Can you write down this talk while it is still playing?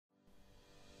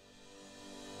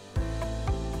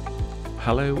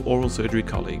Hello, oral surgery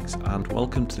colleagues, and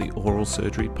welcome to the Oral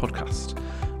Surgery Podcast.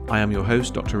 I am your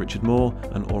host, Dr Richard Moore,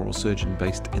 an oral surgeon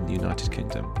based in the United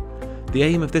Kingdom. The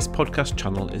aim of this podcast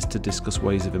channel is to discuss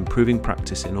ways of improving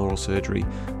practice in oral surgery,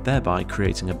 thereby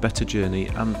creating a better journey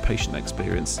and patient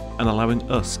experience and allowing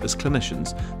us as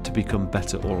clinicians to become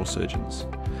better oral surgeons.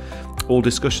 All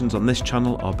discussions on this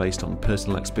channel are based on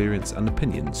personal experience and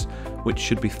opinions, which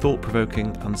should be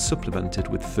thought-provoking and supplemented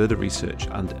with further research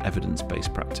and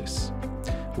evidence-based practice.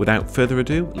 Without further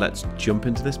ado, let's jump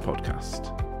into this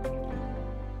podcast.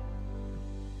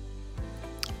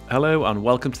 Hello and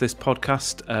welcome to this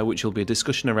podcast, which will be a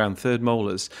discussion around third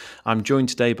molars. I'm joined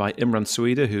today by Imran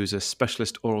Suida, who's a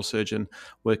specialist oral surgeon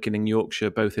working in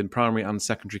Yorkshire, both in primary and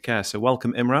secondary care. So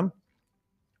welcome, Imran.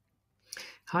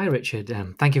 Hi, Richard.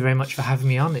 Thank you very much for having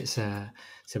me on. It's a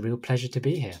real pleasure to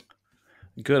be here.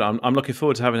 Good. I'm looking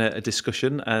forward to having a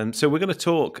discussion. So we're going to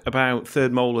talk about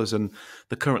third molars and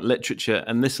the current literature,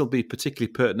 and this will be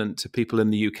particularly pertinent to people in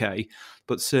the UK,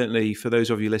 but certainly for those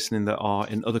of you listening that are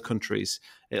in other countries,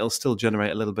 it'll still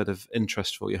generate a little bit of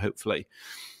interest for you, hopefully.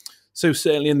 So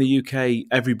certainly in the UK,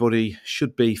 everybody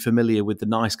should be familiar with the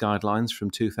NICE guidelines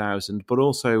from 2000, but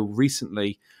also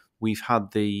recently we've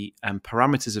had the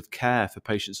parameters of care for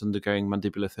patients undergoing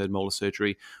mandibular third molar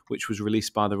surgery, which was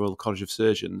released by the Royal College of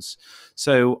Surgeons.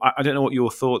 So I don't know what your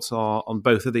thoughts are on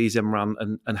both of these,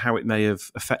 Imran, and how it may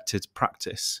have affected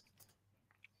practice.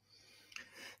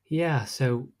 Yeah,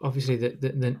 so obviously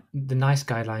the NICE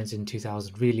guidelines in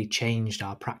 2000 really changed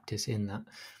our practice in that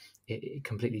it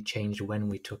completely changed when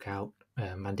we took out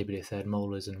mandibular third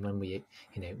molars and when we,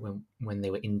 when they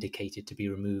were indicated to be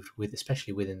removed,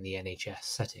 especially within the NHS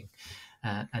setting.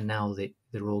 And now the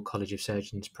Royal College of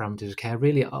Surgeons parameters of care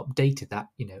really updated that,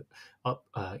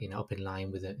 up in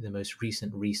line with the most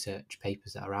recent research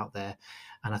papers that are out there.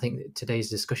 And I think that today's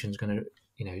discussion is going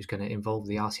to involve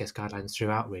the RCS guidelines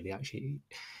throughout. Really, actually,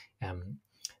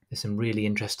 there's some really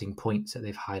interesting points that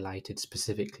they've highlighted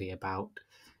specifically about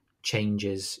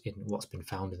changes in what's been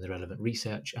found in the relevant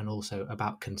research, and also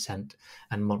about consent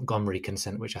and Montgomery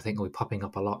consent, which I think will be popping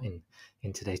up a lot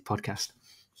in today's podcast.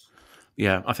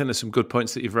 Yeah, I think there's some good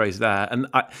points that you've raised there. And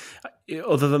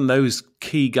other than those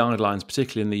key guidelines,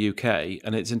 particularly in the UK,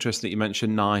 and it's interesting that you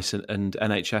mentioned NICE and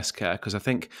NHS care, because I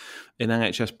think in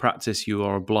NHS practice you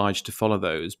are obliged to follow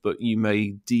those, but you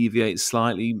may deviate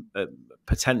slightly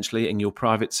potentially in your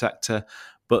private sector.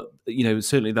 But,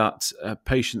 certainly that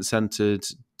patient-centred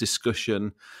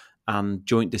discussion and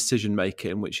joint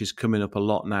decision-making, which is coming up a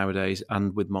lot nowadays,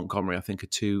 and with Montgomery, I think are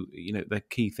two, they're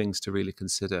key things to really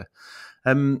consider.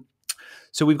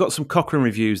 So we've got some Cochrane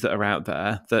reviews that are out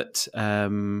there that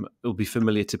will be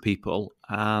familiar to people,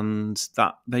 and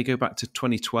that they go back to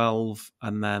 2012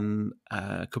 and then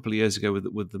a couple of years ago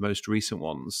with the most recent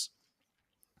ones.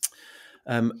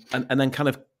 And then kind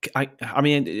of, I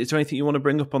mean, is there anything you want to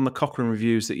bring up on the Cochrane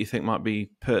reviews that you think might be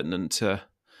pertinent to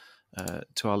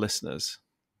our listeners?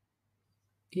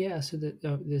 Yeah, so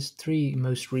there's three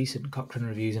most recent Cochrane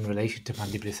reviews in relation to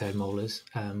mandibular third molars.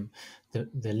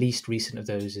 The least recent of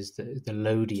those is the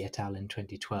Lodi et al. In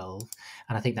 2012,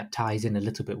 and I think that ties in a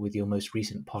little bit with your most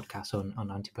recent podcast on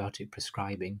antibiotic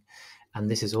prescribing. And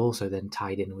this is also then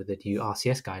tied in with the new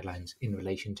RCS guidelines in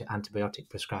relation to antibiotic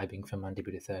prescribing for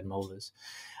mandibular third molars.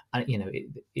 And,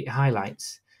 it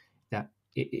highlights that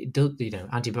it does,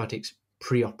 antibiotics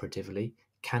preoperatively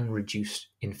can reduce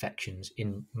infections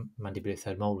in mandibular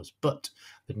third molars, but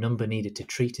the number needed to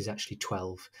treat is actually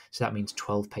 12. So that means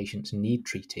 12 patients need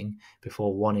treating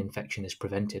before one infection is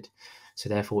prevented. So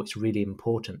therefore, it's really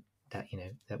important that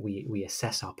that we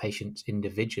assess our patients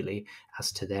individually as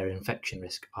to their infection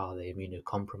risk. Are they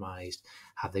immunocompromised?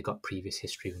 Have they got previous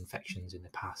history of infections in the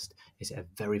past? Is it a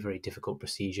very, very difficult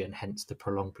procedure, and hence the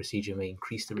prolonged procedure may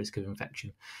increase the risk of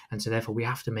infection? And so therefore we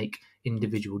have to make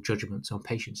individual judgments on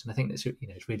patients. And I think that's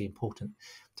it's really important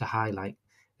to highlight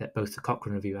that both the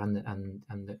Cochrane review and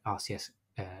the RCS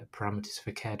parameters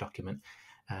for care document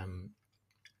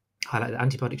highlight that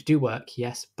antibiotics do work,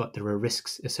 yes, but there are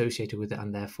risks associated with it,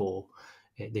 and therefore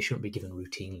they shouldn't be given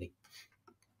routinely.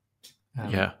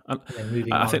 Yeah, and then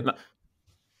moving I on. think that.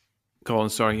 Go on,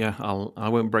 sorry. Yeah, I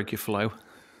won't break your flow.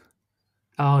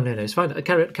 Oh no, it's fine.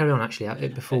 Carry on. Actually,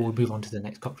 before we move on to the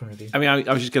next Cochrane review. I mean,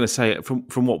 I was just going to say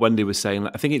from what Wendy was saying.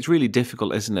 I think it's really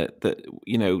difficult, isn't it, that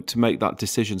to make that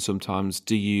decision sometimes.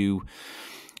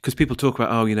 Because people talk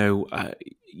about,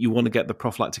 you want to get the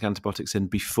prophylactic antibiotics in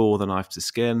before the knife to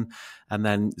skin, and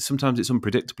then sometimes it's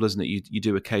unpredictable, isn't it? You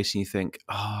do a case and you think,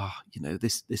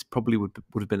 this probably would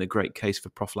have been a great case for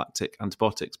prophylactic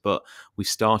antibiotics, but we've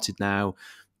started now.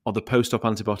 are the post-op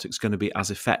antibiotics going to be as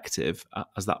effective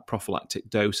as that prophylactic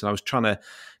dose? And I was trying to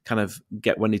kind of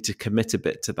get Wendy to commit a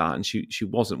bit to that, and she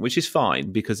wasn't, which is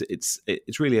fine because it's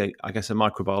really, I guess, a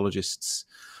microbiologist's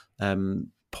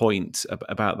point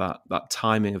about that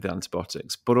timing of the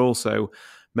antibiotics, but also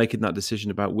making that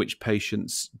decision about which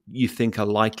patients you think are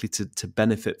likely to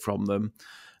benefit from them.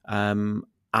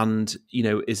 And,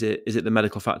 is it the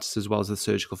medical factors as well as the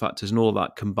surgical factors, and all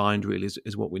that combined really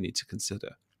is what we need to consider.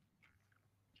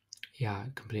 Yeah,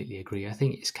 I completely agree. I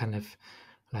think it's kind of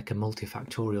like a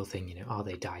multifactorial thing. Are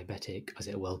they diabetic? Is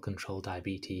it well-controlled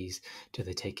diabetes? Do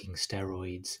they taking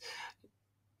steroids?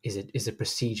 Is a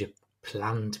procedure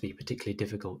planned to be particularly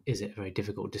difficult? Is it very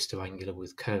difficult distal angular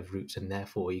with curved roots, and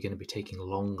therefore you're going to be taking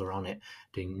longer on it,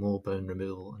 doing more bone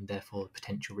removal, and therefore the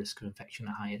potential risk of infection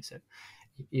are higher? So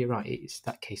you're right. It's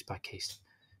that case by case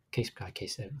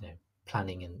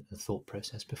planning and thought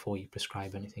process before you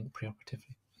prescribe anything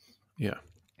preoperatively. Yeah.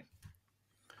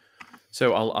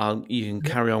 So you can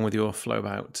carry on with your flow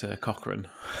about Cochrane.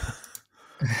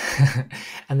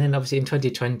 And then obviously in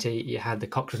 2020 you had the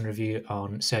Cochrane review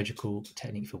on surgical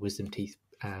technique for wisdom teeth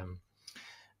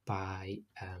by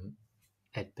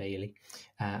Ed Bailey,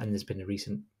 and there's been a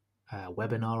recent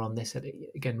webinar on this.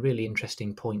 Again, really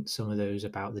interesting points, some of those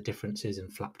about the differences in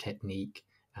flap technique,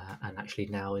 and actually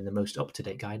now in the most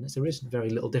up-to-date guidance there is very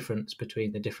little difference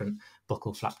between the different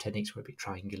buccal flap techniques, whether it be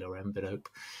triangular or envelope,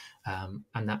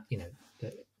 and that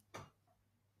the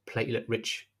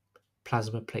platelet-rich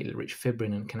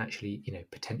fibrin and can actually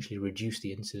potentially reduce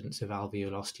the incidence of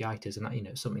alveolar osteitis, and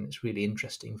that something that's really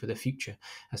interesting for the future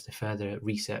as to further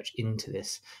research into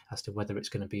this as to whether it's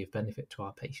going to be of benefit to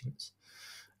our patients.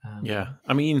 Yeah,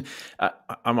 I mean,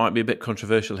 I might be a bit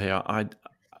controversial here.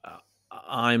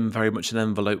 I'm very much an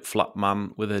envelope flap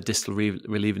man with a distal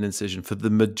relieving incision for the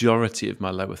majority of my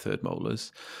lower third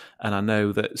molars, and I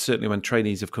know that certainly when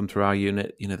trainees have come through our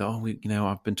unit,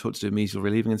 I've been taught to do a mesial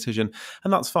relieving incision,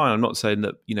 and that's fine. I'm not saying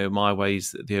that my way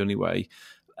is the only way,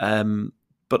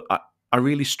 but I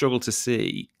really struggle to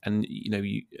see, and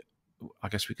I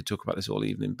guess we could talk about this all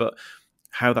evening, but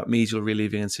how that mesial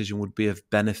relieving incision would be of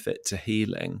benefit to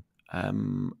healing.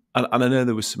 And I know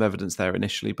there was some evidence there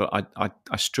initially, but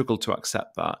I struggled to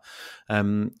accept that.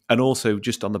 And also,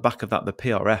 just on the back of that, the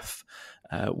PRF,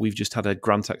 we've just had a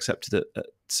grant accepted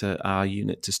at our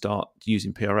unit to start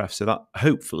using PRF. So that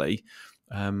hopefully,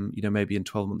 maybe in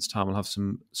 12 months' time, we'll have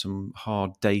some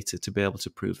hard data to be able to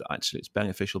prove that actually it's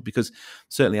beneficial. Because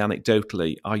certainly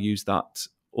anecdotally, I use that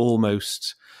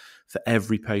almost for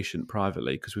every patient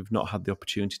privately because we've not had the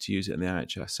opportunity to use it in the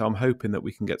NHS. So I'm hoping that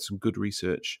we can get some good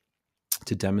research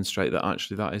to demonstrate that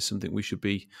actually that is something we should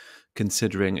be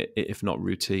considering, if not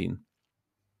routine.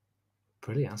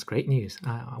 Brilliant. That's great news.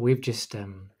 We've just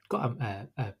got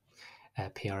a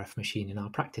PRF machine in our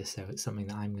practice, so it's something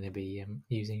that I'm going to be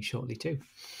using shortly too.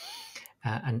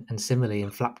 And similarly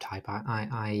in flap type,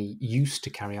 I used to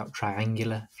carry out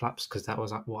triangular flaps because that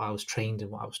was what I was trained and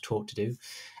what I was taught to do.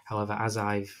 However, as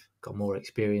I've got more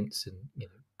experience and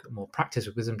got more practice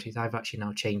with wisdom teeth, I've actually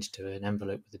now changed to an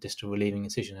envelope with a distal relieving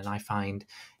incision, and I find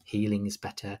healing is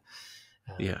better,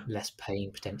 less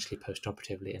pain potentially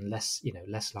post-operatively, and less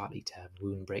likely to have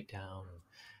wound breakdown.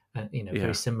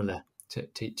 Very similar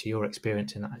to your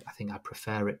experience, and I think I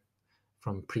prefer it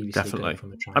from previously. Definitely.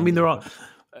 From a I mean, there are.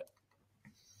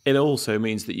 It also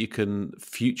means that you can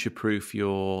future-proof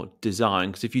your design,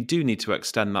 because if you do need to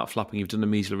extend that flapping, you've done a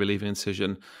mesial relieving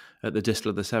incision at the distal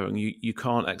of the severing, you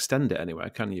can't extend it anywhere,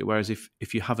 can you? Whereas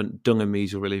if you haven't done a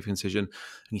mesial relieving incision and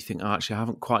you think, actually, I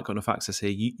haven't quite got enough access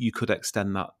here, you could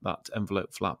extend that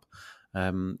envelope flap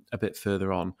a bit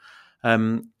further on.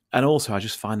 And also, I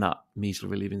just find that mesial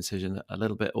relieving incision a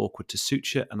little bit awkward to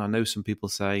suture, and I know some people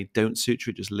say, don't suture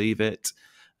it, just leave it.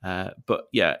 But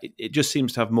yeah, it just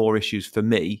seems to have more issues for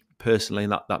me personally,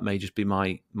 and that may just be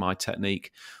my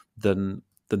technique than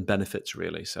benefits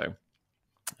really. So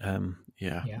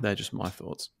they're just my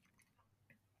thoughts.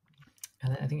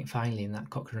 And I think finally in that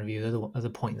Cochrane review, the other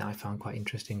point that I found quite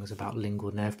interesting was about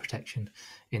lingual nerve protection,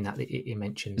 in that it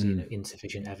mentions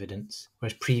insufficient evidence,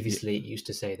 whereas previously it used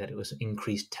to say that it was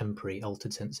increased temporary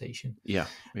altered sensation. Yeah.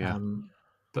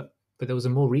 But there was a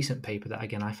more recent paper that,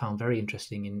 again, I found very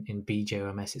interesting in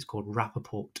BJOMS. It's called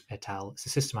Rappaport et al. It's a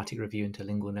systematic review into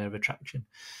lingual nerve retraction.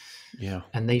 Yeah.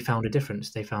 And they found a difference.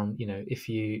 They found, if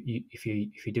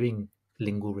you're doing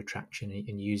lingual retraction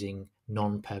and using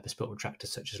non-purpose-built retractors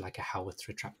such as like a Howarth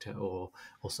retractor or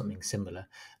something similar,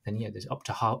 then there's up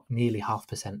to nearly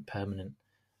 0.5% permanent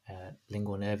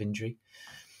lingual nerve injury,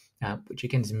 which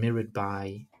again is mirrored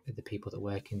by the people that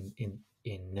work in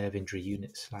nerve injury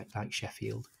units like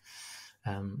Sheffield.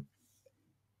 And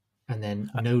and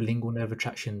then no lingual nerve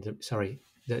retraction.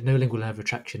 No lingual nerve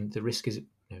retraction. The risk is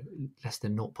less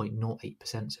than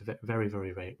 0.08%, so very,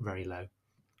 very, very, very low.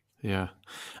 Yeah,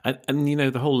 and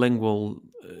the whole lingual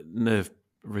nerve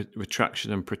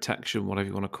retraction and protection, whatever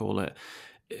you want to call it,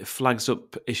 it flags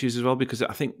up issues as well, because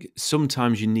I think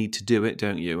sometimes you need to do it,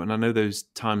 don't you? And I know those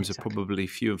times are probably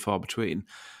few and far between,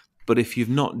 but if you've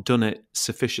not done it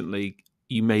sufficiently,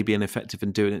 you may be ineffective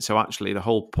in doing it. So actually the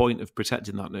whole point of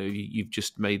protecting that nerve, you've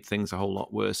just made things a whole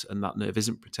lot worse, and that nerve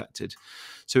isn't protected.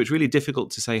 So it's really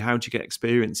difficult to say, how do you get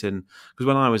experience in, because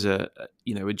when I was a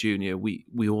junior,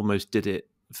 we almost did it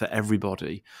for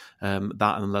everybody. That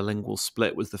and the lingual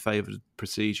split was the favoured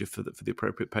procedure for the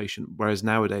appropriate patient. Whereas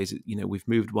nowadays, we've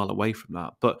moved well away from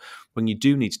that. But when you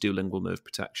do need to do lingual nerve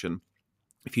protection,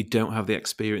 if you don't have the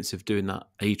experience of doing that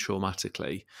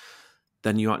atraumatically,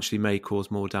 then you actually may cause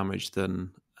more damage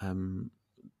than,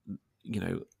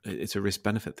 it's a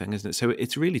risk-benefit thing, isn't it? So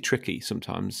it's really tricky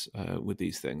sometimes with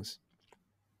these things.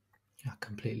 I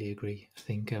completely agree. I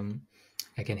think,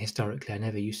 again, historically, I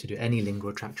never used to do any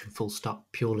lingual retraction full stop,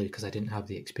 purely because I didn't have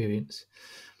the experience.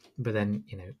 But then,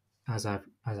 as I've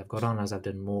got on, as I've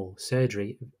done more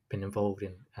surgery, been involved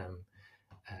in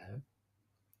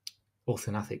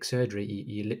orthognathic surgery,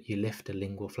 you lift a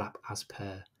lingual flap as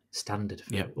per standard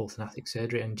for orthognathic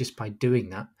surgery, and just by doing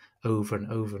that over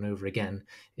and over and over again,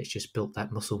 it's just built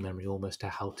that muscle memory almost to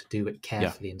how to do it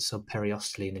carefully and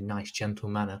subperiostally in a nice, gentle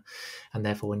manner. And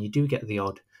therefore, when you do get the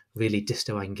odd really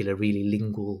distoangular, really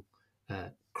lingual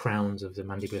crowns of the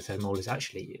mandibular third molars,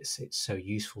 actually it's so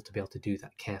useful to be able to do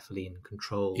that carefully and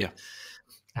controlled,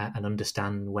 and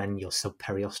understand when you're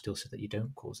subperiosteal so that you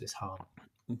don't cause this harm.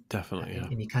 Definitely,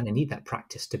 and you kind of need that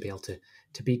practice to be able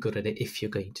to be good at it if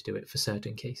you're going to do it for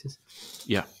certain cases.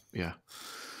 Yeah.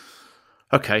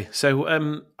 Okay,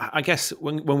 so I guess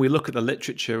when we look at the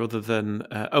literature, other than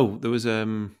there was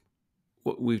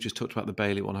we've just talked about the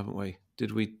Bailey one, haven't we?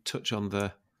 Did we touch on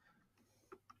the?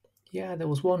 Yeah, there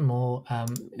was one more,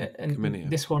 and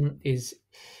this one is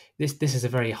this is a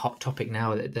very hot topic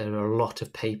now. That there are a lot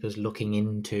of papers looking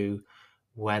into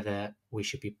whether we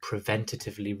should be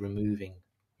preventatively removing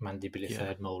mandibular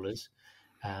third molars.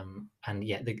 And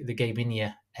yet the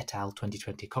Gaminia et al.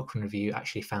 2020 Cochrane review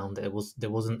actually found that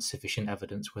there wasn't sufficient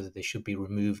evidence whether they should be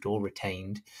removed or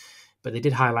retained. But they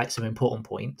did highlight some important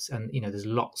points, and there's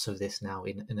lots of this now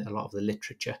in a lot of the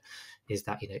literature, is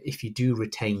that if you do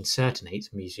retain certain aids,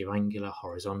 mesioangular,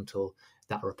 horizontal,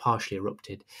 that are partially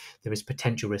erupted, there is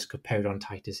potential risk of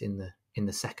periodontitis in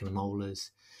the second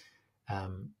molars.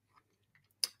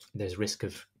 There's risk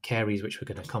of caries, which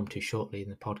we're going to come to shortly in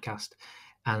the podcast,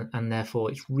 and therefore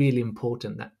it's really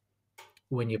important that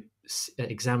when you're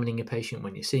examining a patient,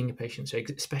 when you're seeing a patient, so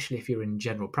especially if you're in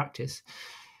general practice,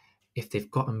 if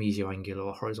they've got a mesioangular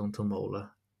or horizontal molar,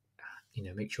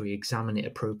 make sure you examine it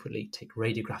appropriately, take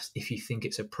radiographs if you think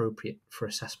it's appropriate for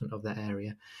assessment of that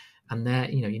area. And there,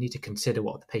 you need to consider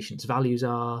what the patient's values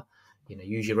are,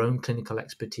 use your own clinical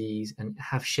expertise and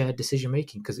have shared decision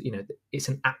making, because it's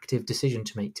an active decision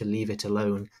to make to leave it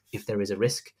alone if there is a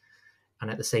risk, and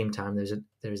at the same time there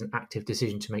is an active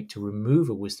decision to make to remove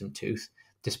a wisdom tooth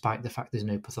despite the fact there's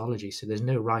no pathology. So there's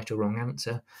no right or wrong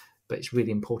answer, but it's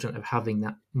really important of having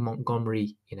that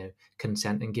Montgomery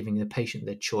consent and giving the patient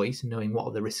their choice, knowing what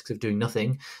are the risks of doing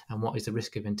nothing and what is the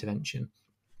risk of intervention.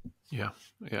 Yeah.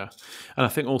 And I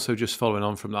think also, just following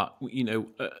on from that,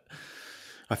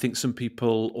 I think some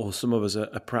people or some of us are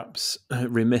perhaps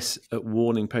remiss at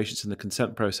warning patients in the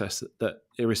consent process that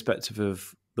irrespective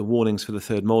of the warnings for the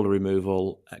third molar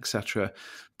removal, etc.,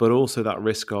 but also that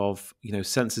risk of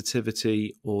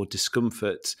sensitivity or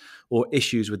discomfort or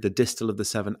issues with the distal of the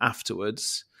 7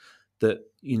 afterwards that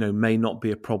may not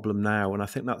be a problem now. And I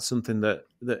think that's something that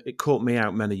it caught me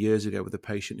out many years ago with a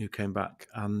patient who came back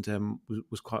and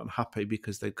was quite unhappy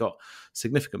because they'd got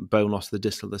significant bone loss of the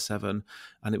distal of the 7,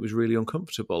 and it was really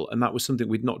uncomfortable. And that was something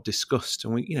we'd not discussed,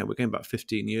 and we're going back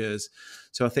 15 years.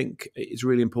 So I think it's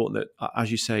really important that,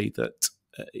 as you say, that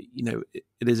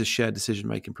it is a shared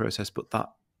decision-making process, but that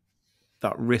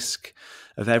risk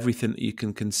of everything that you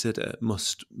can consider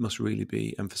must really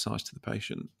be emphasised to the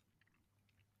patient.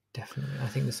 Definitely, I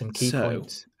think there's some key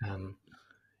points.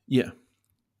 Yeah.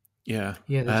 There's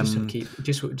just some key.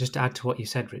 Just to add to what you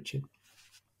said, Richard,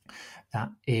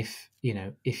 that if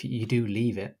you do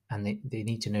leave it, and they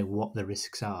need to know what the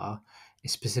risks are,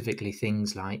 specifically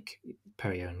things like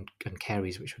perio and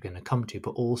caries, which we're going to come to,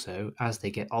 but also as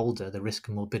they get older, the risk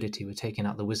of morbidity with taking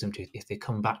out the wisdom tooth, if they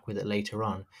come back with it later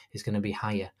on, is going to be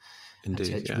higher. Indeed,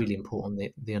 so it's really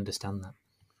important they understand that.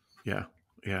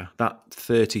 Yeah, that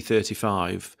 30,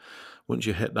 35, once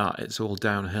you hit that, it's all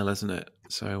downhill, isn't it?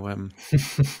 So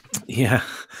yeah,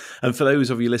 and for those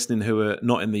of you listening who are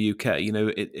not in the UK,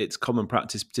 it's common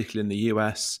practice, particularly in the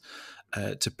US,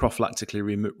 to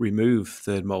prophylactically remove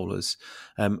third molars.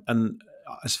 And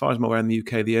as far as I'm aware, in the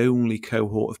UK, the only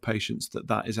cohort of patients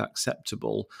that is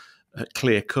acceptable,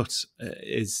 clear cut,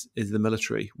 is the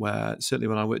military. Where certainly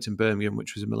when I worked in Birmingham,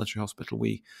 which was a military hospital,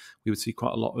 we would see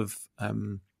quite a lot of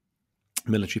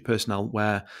military personnel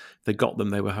where they got them,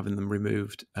 they were having them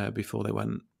removed before they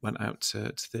went out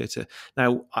to theatre.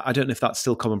 Now, I don't know if that's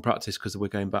still common practice because we're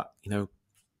going back,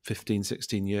 15,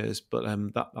 16 years, but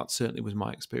that certainly was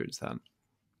my experience then.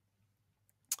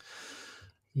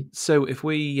 So if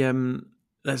we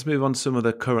let's move on to some of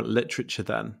the current literature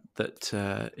then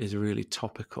that is really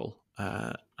topical,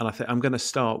 and I think I'm going to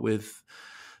start with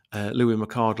Louis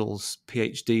McArdle's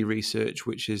PhD research,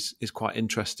 which is quite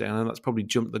interesting. I know that's probably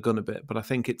jumped the gun a bit, but I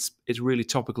think it's really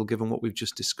topical given what we've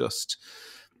just discussed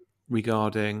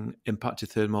regarding impacted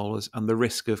third molars and the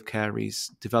risk of caries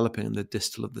developing in the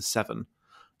distal of the 7,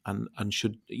 and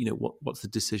should what's the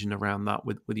decision around that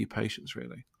with your patients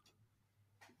really?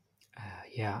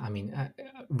 Yeah, I mean,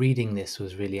 reading this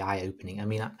was really eye-opening. I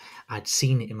mean, I'd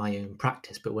seen it in my own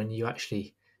practice, but when you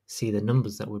actually see the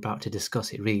numbers that we're about to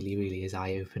discuss, it really, really is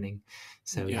eye-opening.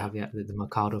 So we have the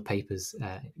McArdle papers,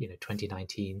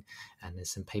 2019, and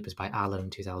there's some papers by Allen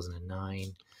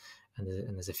 2009, and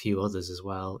there's a few others as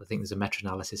well. I think there's a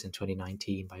meta-analysis in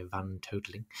 2019 by Van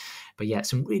Toteling. But yeah,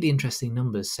 some really interesting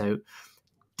numbers. So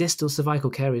distal cervical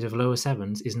caries of lower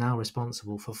 7s is now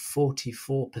responsible for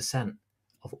 44%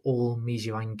 of all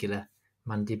mesioangular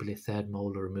mandibular third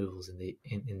molar removals in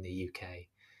the UK.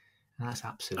 And that's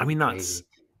absolutely crazy.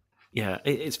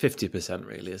 It's 50%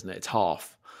 really, isn't it? It's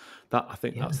half. That I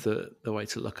think that's the way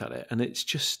to look at it. And it's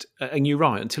just, and you're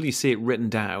right, until you see it written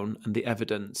down and the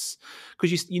evidence,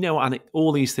 because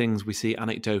all these things we see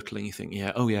anecdotally, and you think,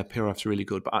 PRF's really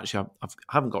good, but actually I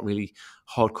haven't got really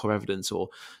hardcore evidence. Or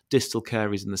distal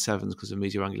caries in the 7s because of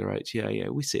mesioangular H.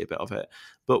 We see a bit of it.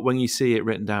 But when you see it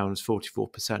written down as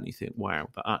 44%, you think, wow,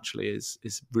 that actually is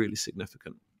really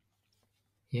significant.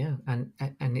 Yeah, and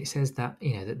it says that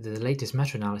the latest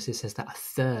meta-analysis says that a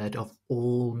third of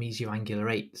all mesioangular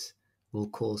 8s will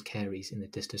cause caries in the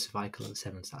distal cervical of the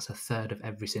 7s. That's a third of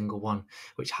every single one,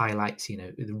 which highlights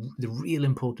the real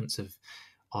importance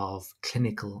of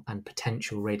clinical and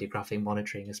potential radiographic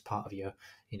monitoring as part of your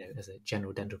as a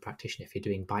general dental practitioner. If you're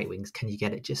doing bite wings, can you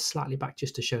get it just slightly back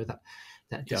just to show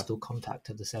that distal contact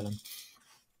of the 7?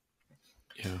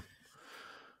 Yeah.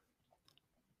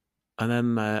 And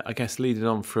then I guess leading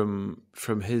on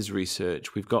from his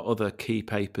research, we've got other key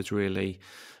papers really.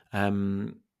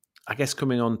 I guess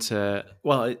coming on to,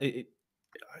 I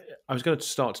was going to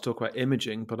start to talk about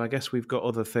imaging, but I guess we've got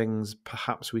other things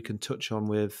perhaps we can touch on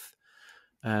with.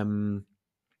 Do you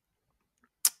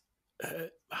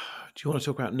want to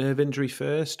talk about nerve injury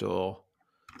first, or?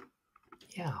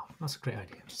 Yeah, that's a great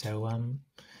idea. So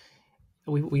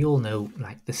we all know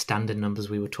like the standard numbers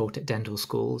we were taught at dental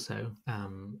school. So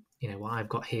what I've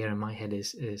got here in my head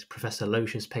is Professor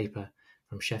Loesch's paper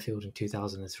from Sheffield in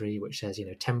 2003, which says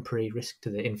temporary risk to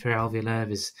the inferior alveolar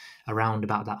nerve is around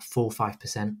about that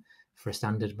 4-5% for a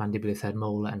standard mandibular third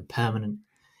molar, and permanent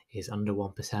is under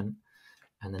 1%.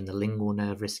 And then the lingual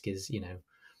nerve risk is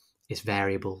it's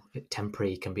variable.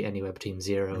 Temporary can be anywhere between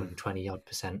 0 and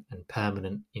 20-odd%, and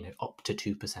permanent up to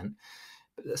 2%.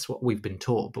 But that's what we've been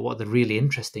taught. But what the really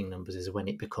interesting numbers is when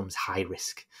it becomes high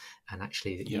risk, and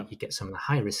actually you get some of the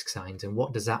high risk signs. And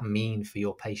what does that mean for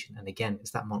your patient? And again,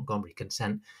 it's that Montgomery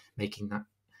consent, making that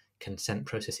consent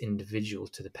process individual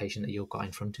to the patient that you've got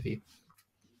in front of you.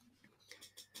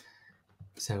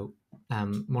 So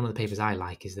one of the papers I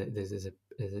like is that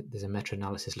there's a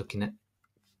meta-analysis looking at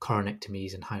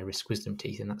coronectomies and high-risk wisdom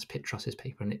teeth, and that's Pitros's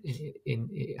paper, and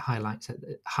it highlights that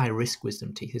high-risk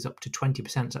wisdom teeth is up to 20%.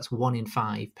 So that's 1 in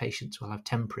 5 patients will have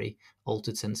temporary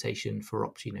altered sensation for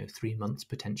up to 3 months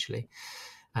potentially,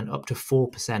 and up to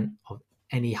 4% of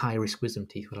any high-risk wisdom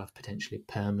teeth will have potentially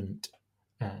permanent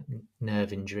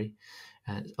nerve injury.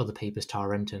 Other papers,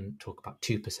 Tarenton, talk about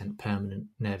 2% permanent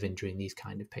nerve injury in these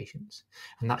kind of patients,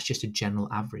 and that's just a general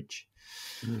average.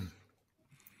 And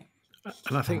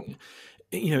I think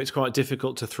it's quite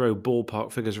difficult to throw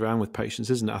ballpark figures around with patients,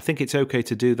 isn't it? I think it's okay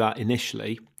to do that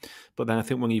initially, but then I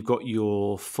think when you've got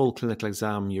your full clinical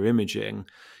exam, your imaging,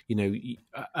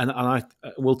 and I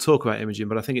will talk about imaging,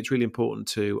 but I think it's really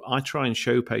important I try and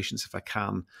show patients if I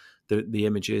can the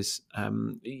images.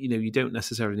 You don't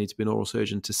necessarily need to be an oral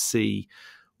surgeon to see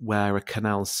where a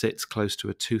canal sits close to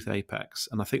a tooth apex.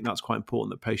 And I think that's quite important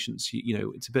that patients,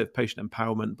 it's a bit of patient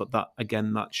empowerment, but that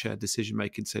shared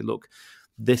decision-making, say, look,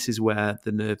 this is where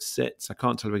the nerve sits. I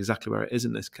can't tell you exactly where it is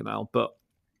in this canal, but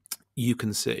you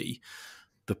can see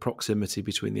the proximity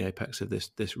between the apex of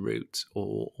this root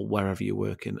or wherever you're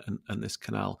working and this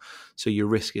canal. So your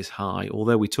risk is high.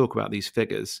 Although we talk about these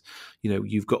figures,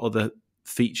 you've got other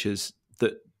features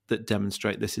that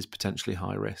demonstrate this is potentially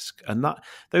high risk, and that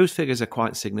those figures are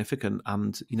quite significant.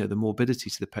 And the morbidity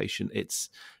to the patient, it's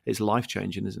life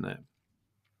changing, isn't it?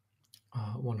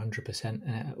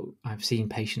 100%. I've seen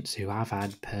patients who have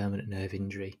had permanent nerve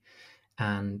injury.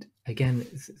 And again,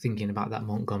 thinking about that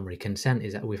Montgomery consent,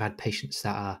 is that we've had patients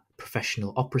that are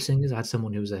professional opera singers. I had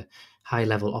someone who was a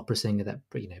high-level opera singer that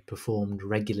performed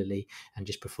regularly and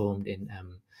just performed in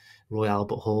Royal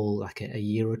Albert Hall like a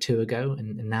year or two ago,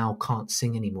 and now can't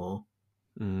sing anymore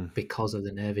because of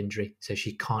the nerve injury. So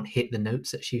she can't hit the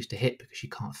notes that she used to hit because she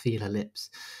can't feel her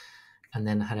lips. And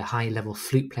then I had a high-level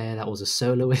flute player that was a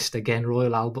soloist, again,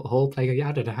 Royal Albert Hall player. Yeah,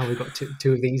 I don't know how we got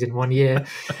two of these in 1 year.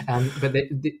 But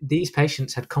these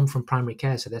patients had come from primary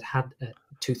care, so they'd had a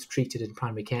tooth treated in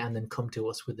primary care and then come to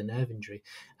us with the nerve injury.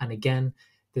 And again,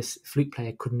 this flute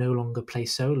player could no longer play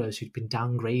solos. She'd been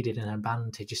downgraded in her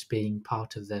band to just being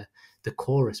part of the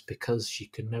chorus because she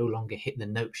could no longer hit the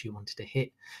note she wanted to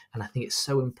hit. And I think it's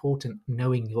so important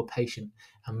knowing your patient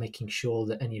and making sure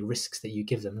that any risks that you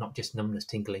give them, not just numbness,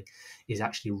 tingling, is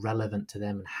actually relevant to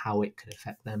them and how it could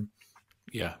affect them.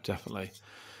 Yeah, definitely.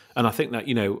 And I think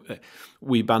that,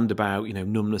 we band about,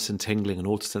 numbness and tingling and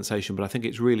altered sensation, but I think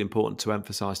it's really important to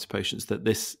emphasize to patients that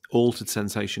this altered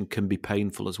sensation can be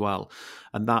painful as well.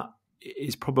 And that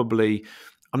is probably,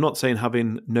 I'm not saying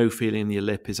having no feeling in your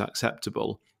lip is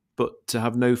acceptable, but to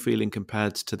have no feeling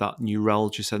compared to that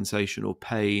neuralgia sensation or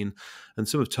pain. And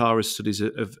some of Tara's studies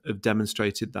have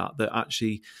demonstrated that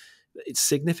actually it's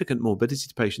significant morbidity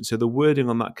to patients. So the wording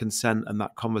on that consent and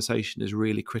that conversation is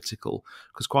really critical,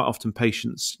 because quite often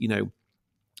patients, and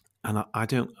I'm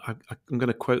going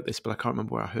to quote this, but I can't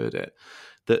remember where I heard it,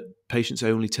 that patients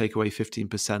only take away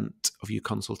 15% of your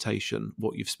consultation,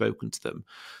 what you've spoken to them.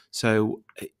 So,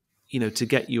 to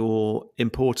get your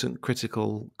important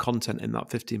critical content in that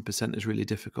 15% is really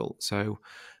difficult. So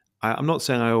I'm not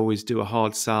saying I always do a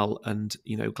hard sell and,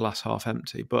 glass half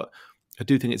empty, but I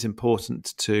do think it's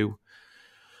important to,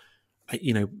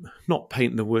 not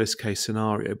paint the worst case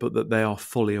scenario, but that they are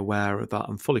fully aware of that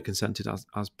and fully consented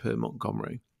as per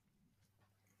Montgomery.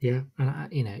 Yeah, and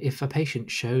if a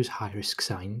patient shows high risk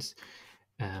signs,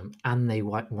 and they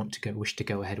wish to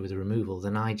go ahead with a removal,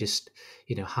 then I just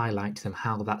highlight to them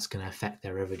how that's going to affect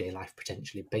their everyday life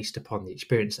potentially based upon the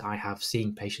experience that I have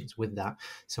seeing patients with that.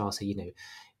 So I'll say,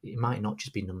 it might not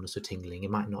just be numbness or tingling. It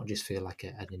might not just feel like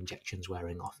an injection's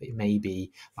wearing off. It may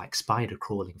be like spider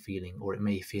crawling feeling, or it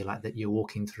may feel like that you're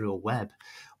walking through a web,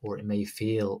 or it may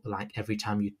feel like every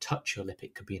time you touch your lip,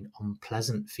 it could be an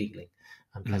unpleasant feeling,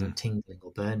 unpleasant tingling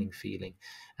or burning feeling.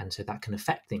 And so that can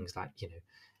affect things like,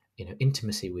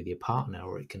 intimacy with your partner,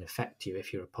 or it can affect you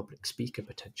if you're a public speaker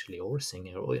potentially, or a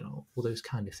singer, or all those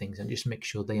kind of things. And just make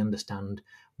sure they understand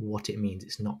what it means.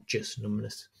 It's not just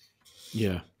numbness.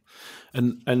 Yeah.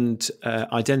 And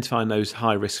identifying those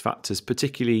high risk factors,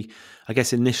 particularly, I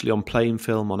guess, initially on plain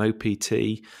film, on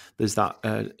OPT. There's that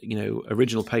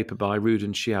original paper by Ruud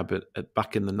and Schiab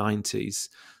back in the 90s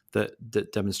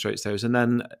that demonstrates those. And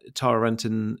then Tara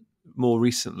Renton more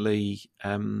recently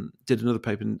did another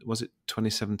paper, was it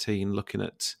 2017, looking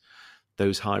at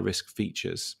those high risk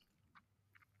features.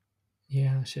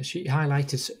 Yeah, so she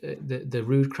highlighted the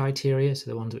Ruud criteria, so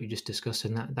the ones that we just discussed,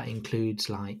 and that includes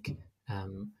like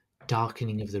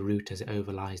darkening of the root as it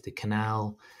overlies the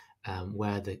canal,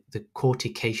 where the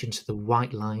cortication, so the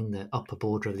white line, the upper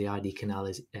border of the ID canal,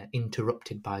 is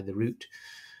interrupted by the root,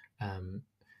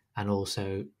 and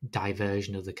also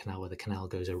diversion of the canal, where the canal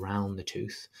goes around the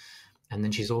tooth. And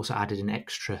then she's also added in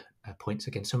extra points.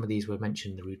 Again, some of these were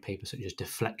mentioned in the Ruud paper, such as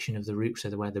deflection of the root, so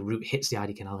where the root hits the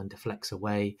ID canal and deflects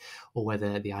away, or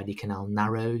whether the ID canal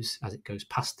narrows as it goes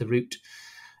past the root.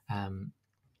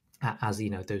 As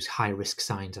those high risk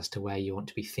signs as to where you want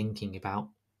to be thinking about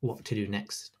what to do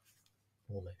next,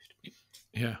 almost.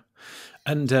 Yeah.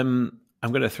 And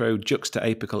I'm going to throw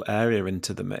juxtaapical area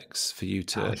into the mix for you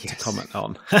to comment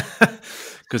on,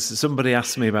 because somebody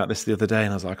asked me about this the other day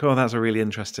and I was like, oh, that's a really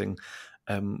interesting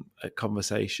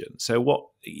conversation. So what,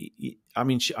 I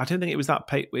mean, I don't think it was that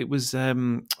paper. It was,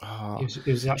 it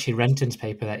was actually Renton's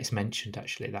paper that is mentioned,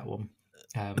 actually, that one.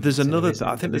 There's another,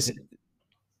 I think there's,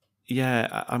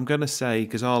 yeah, I'm going to say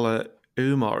Ghazala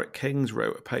Umar at King's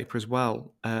wrote a paper as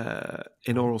well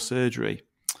in oral surgery.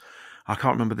 I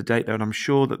can't remember the date though, and I'm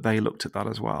sure that they looked at that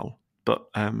as well. But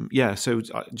yeah, so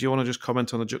do you want to just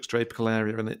comment on the juxtapical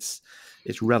area and its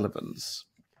relevance?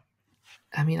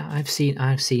 I mean, I've seen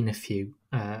a few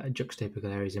juxtapical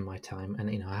areas in my time,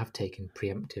 and I have taken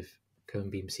preemptive cone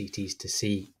beam CTs to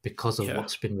see because of Yeah.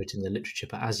 what's been written in the literature,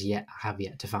 but as yet I have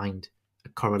yet to find a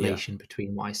Yeah. correlation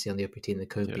between what I see on the OPT and the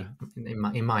cone Yeah. beam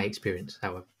in my experience,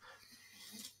 however.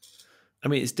 I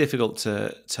mean, it's difficult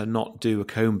to not do a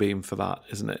cone beam for that,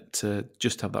 isn't it? To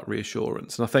just have that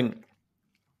reassurance. And I think,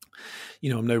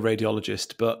 I'm no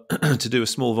radiologist, but to do a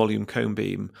small volume cone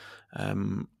beam,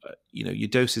 your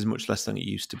dose is much less than it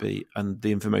used to be, and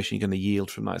the information you're going to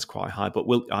yield from that is quite high. But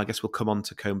I guess we'll come on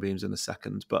to cone beams in a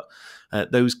second. But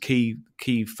those key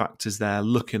factors there,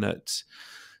 looking at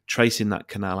tracing that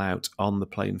canal out on the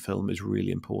plain film, is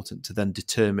really important to then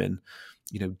determine,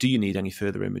 do you need any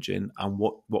further imaging, and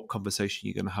what conversation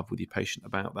you're going to have with your patient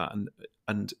about that,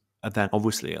 and then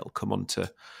obviously it'll come on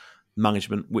to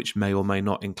management, which may or may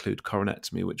not include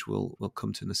coronectomy, which we'll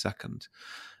come to in a second.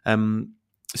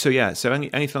 So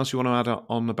anything else you want to add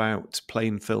on about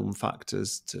plain film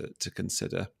factors to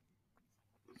consider?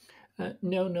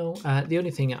 No. The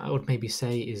only thing I would maybe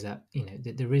say is that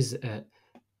there is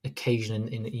occasion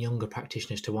in younger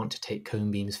practitioners to want to take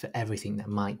cone beams for everything that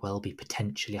might well be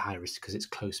potentially high risk because it's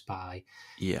close by.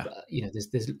 Yeah. But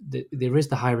there is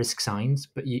the high risk signs,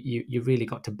 but you really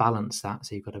got to balance that.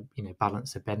 So you've got to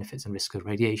balance the benefits and risks of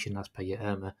radiation as per your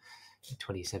IRMA in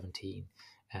 2017.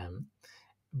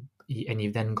 And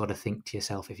you've then got to think to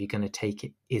yourself, if you're going to take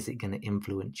it, is it going to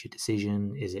influence your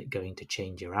decision? Is it going to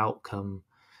change your outcome?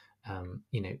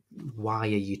 Why are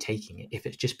you taking it? If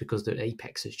it's just because the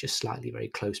apex is just slightly very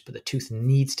close, but the tooth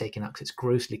needs taking out because it's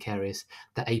grossly carious,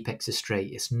 the apex is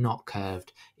straight, it's not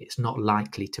curved, it's not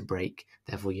likely to break,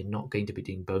 therefore you're not going to be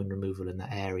doing bone removal in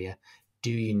that area. Do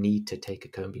you need to take a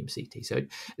cone beam CT? So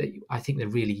I think they're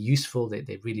really useful.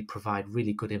 They really provide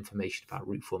really good information about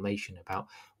root formation, about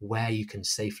where you can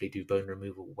safely do bone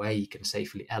removal, where you can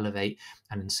safely elevate.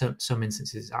 And in some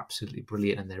instances, it's absolutely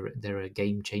brilliant, and they're a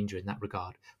game changer in that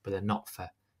regard. But they're not for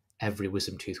every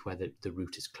wisdom tooth where the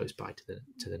root is close by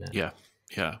to the nerve.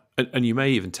 Yeah. And you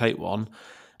may even take one,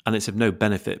 and it's of no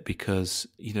benefit because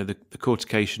the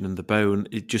cortication and the bone,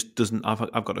 it just doesn't.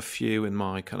 I've got a few in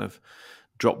my kind of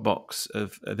Dropbox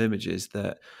of images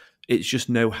that it's just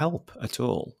no help at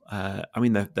all. I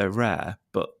mean, they're rare,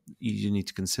 but you need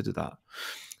to consider that.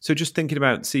 So just thinking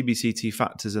about CBCT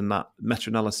factors and that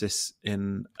meta-analysis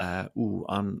in,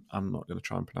 I'm not going to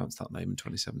try and pronounce that name in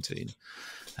 2017.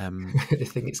 I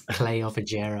think it's Clay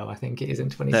Ovagero. I think it is in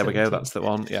 2017. There we go. That's the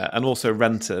one. Yeah. And also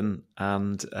Renton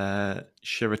and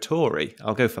Shiratori.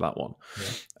 I'll go for that one.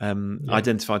 Yeah.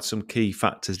 Identified some key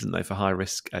factors, didn't they, for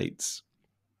high-risk AITs?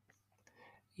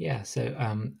 Yeah, so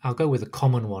I'll go with the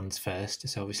common ones first.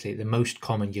 So obviously the most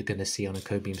common you're going to see on a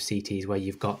cone beam CT is where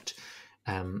you've got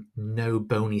no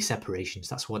bony separations.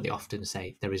 That's what they often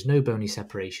say. There is no bony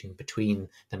separation between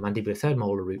the mandibular third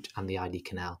molar root and the ID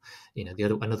canal.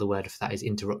 Another word for that is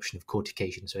interruption of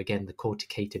cortication. So again, the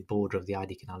corticated border of the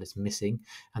ID canal is missing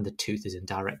and the tooth is in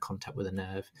direct contact with the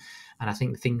nerve. And I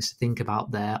think the things to think about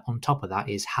there on top of that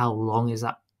is how long is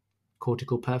that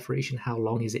cortical perforation, how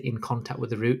long is it in contact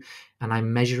with the root, and I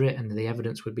measure it, and the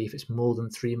evidence would be if it's more than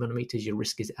 3 millimeters, your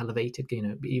risk is elevated.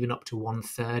 Even up to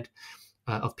 1/3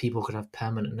 of people could have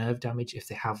permanent nerve damage if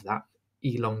they have that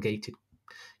elongated,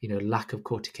 lack of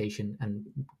cortication and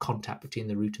contact between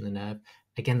the root and the nerve.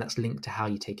 Again, that's linked to how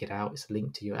you take it out. It's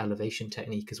linked to your elevation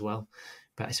technique as well,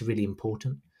 but it's really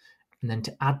important. And then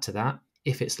to add to that,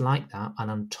 if it's like that, and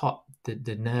on top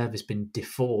the nerve has been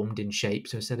deformed in shape,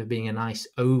 so instead of being a nice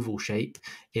oval shape,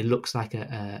 it looks like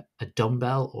a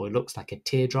dumbbell, or it looks like a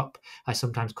teardrop. I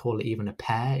sometimes call it even a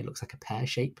pear. It looks like a pear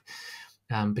shape,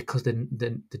 because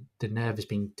the nerve is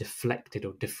being deflected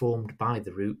or deformed by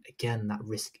the root. Again, that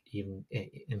risk even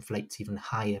inflates even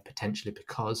higher potentially,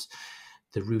 because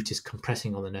the root is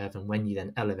compressing on the nerve, and when you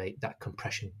then elevate, that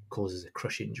compression causes a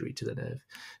crush injury to the nerve.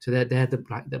 So they're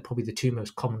probably the two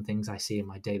most common things I see in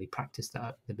my daily practice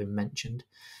that have been mentioned.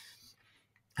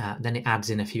 Then it adds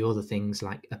in a few other things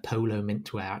like a polo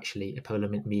mint, where actually a polo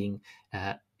mint being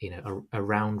a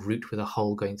round root with a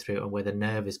hole going through it, and where the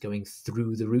nerve is going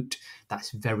through the root.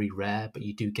 That's very rare, but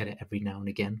you do get it every now and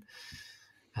again.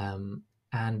 And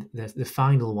the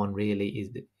final one really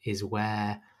is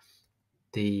where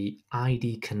the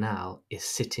ID canal is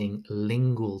sitting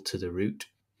lingual to the root,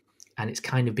 and it's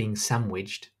kind of being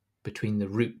sandwiched between the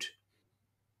root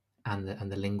and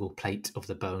the lingual plate of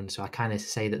the bone. So I kind of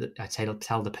say that I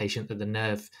tell the patient that the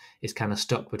nerve is kind of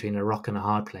stuck between a rock and a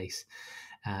hard place.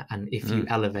 And if you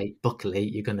elevate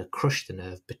buccally, you're going to crush the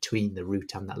nerve between the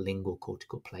root and that lingual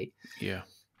cortical plate. Yeah.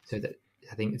 So that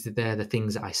I think they're the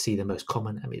things that I see the most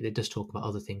common. I mean, it does talk about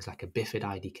other things like a bifid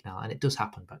ID canal, and it does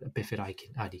happen, but a bifid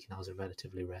ID canals are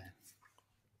relatively rare.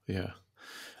 Yeah.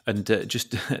 And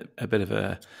just a bit of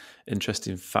a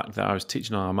interesting fact that I was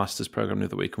teaching on our master's program the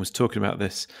other week and was talking about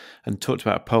this and talked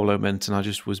about polo mint, and I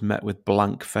just was met with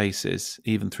blank faces,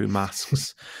 even through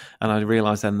masks. And I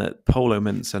realised then that polo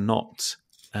mints are not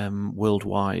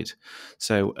worldwide.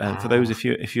 So for those, Ah,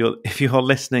 if you're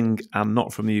listening and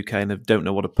not from the UK and don't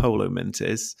know what a polo mint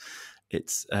is,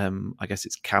 it's I guess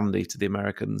it's candy to the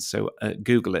Americans. So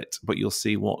Google it, but you'll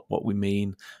see what we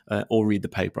mean, or read the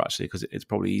paper actually, because it's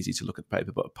probably easy to look at the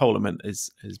paper. But a polar mint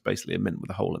is basically a mint with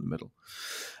a hole in the middle.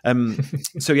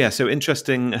 So yeah, so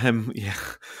interesting. Yeah,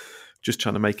 just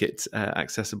trying to make it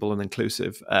accessible and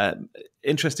inclusive.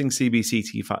 Interesting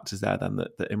CBCT factors there then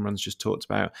that Imran's just talked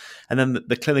about, and then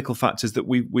the clinical factors that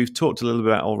we've talked a little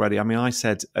bit about already. I mean, I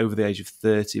said over the age of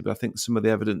 30, but I think some of the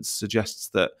evidence suggests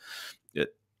that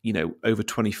over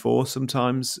 24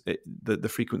 sometimes the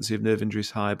frequency of nerve injury is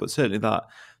higher, but certainly that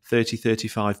 30,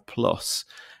 35 plus.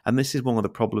 And this is one of the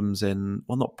problems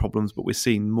not problems, but we're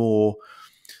seeing more,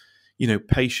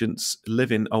 patients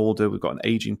living older. We've got an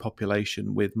aging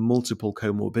population with multiple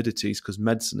comorbidities because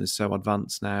medicine is so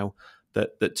advanced now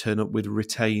that turn up with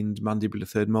retained mandibular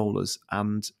third molars,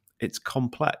 and it's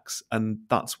complex, and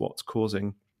that's what's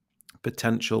causing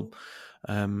potential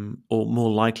or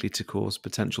more likely to cause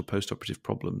potential post-operative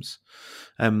problems.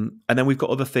 And then we've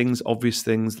got other things, obvious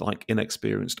things like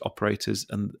inexperienced operators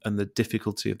and the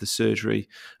difficulty of the surgery.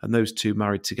 And those two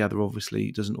married together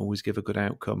obviously doesn't always give a good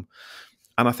outcome.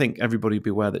 And I think everybody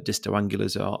be aware that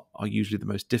distoangulars are usually the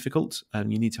most difficult,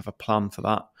 and you need to have a plan for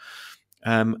that.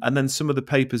 And then some of the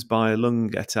papers by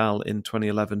Lung et al. In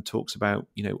 2011 talks about,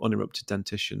 unerupted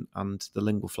dentition and the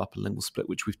lingual flap and lingual split,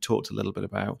 which we've talked a little bit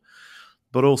about.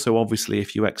 But also, obviously,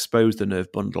 if you expose the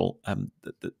nerve bundle,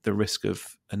 the risk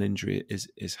of an injury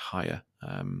is higher.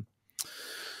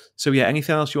 So, yeah,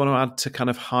 anything else you want to add to kind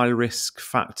of high risk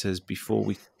factors before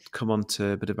we come on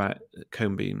to a bit about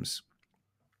cone beams?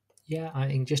 yeah, I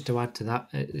think just to add to that,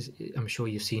 I'm sure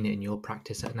you've seen it in your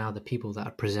practice that now the people that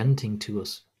are presenting to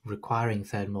us requiring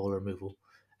third molar removal,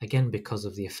 again, because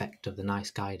of the effect of the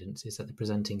nice guidance, is that they're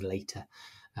presenting later.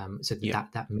 So Yeah,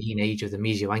 that mean age of the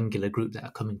mesioangular group that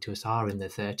are coming to us are in their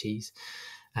 30s.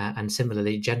 And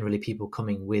similarly, generally, people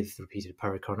coming with repeated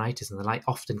pericoronitis and the like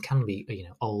often can be,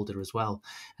 older as well.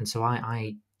 And so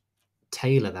I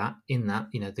tailor that in that,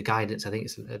 the guidance. I think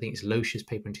it's Loesch's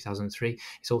paper in 2003.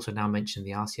 It's also now mentioned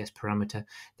the RCS parameter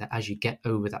that as you get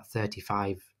over that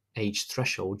 35 age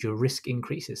threshold, your risk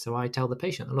increases. So I tell the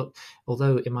patient, look,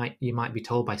 although you might be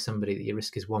told by somebody that your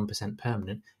risk is 1%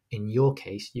 permanent, in your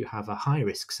case you have a high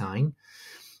risk sign,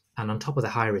 and on top of the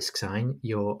high risk sign,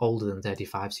 you're older than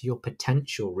 35, so your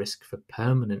potential risk for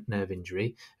permanent nerve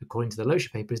injury, according to the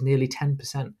Loescher paper, is nearly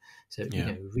 10%. So,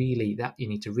 yeah, really, that you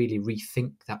need to really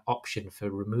rethink that option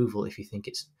for removal if you think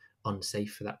it's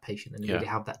unsafe for that patient, and yeah, really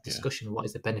have that yeah. discussion. What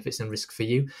is the benefits and risk for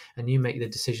you? And you make the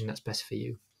decision that's best for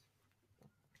you.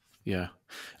 Yeah,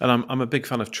 and I'm a big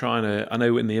fan of trying to. I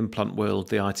know in the implant world,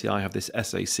 the ITI have this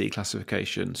SAC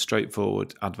classification: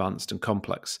 straightforward, advanced, and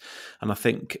complex. And I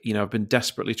think I've been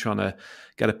desperately trying to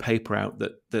get a paper out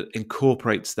that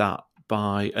incorporates that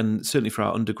and certainly for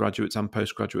our undergraduates and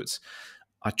postgraduates,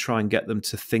 I try and get them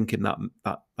to think in that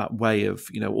way of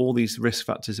all these risk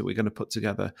factors that we're going to put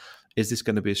together. Is this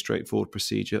going to be a straightforward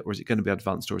procedure, or is it going to be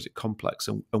advanced, or is it complex?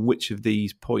 And which of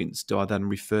these points do I then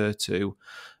refer to,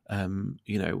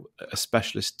 a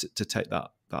specialist to take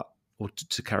that or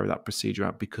to carry that procedure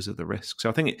out because of the risk? So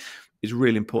I think it's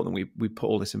really important that we put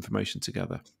all this information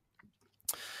together.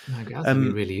 I guess that'd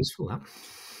be really useful. That.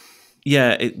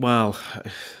 Yeah, well,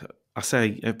 I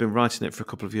say I've been writing it for a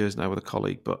couple of years now with a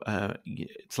colleague, but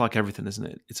it's like everything, isn't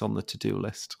it? It's on the to-do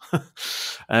list.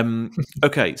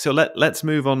 Okay, so let's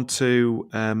move on to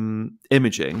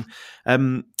imaging.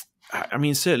 I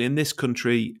mean, certainly in this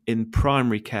country, in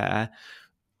primary care,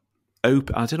 I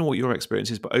don't know what your experience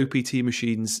is, but OPT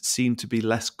machines seem to be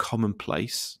less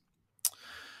commonplace.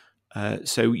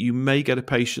 So you may get a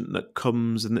patient that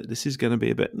comes, and this is going to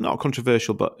be a bit not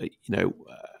controversial, but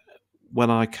when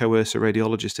I coerce a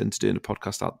radiologist into doing a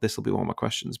podcast, this will be one of my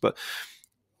questions. But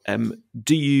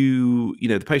do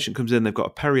the patient comes in, they've got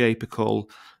a periapical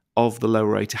of the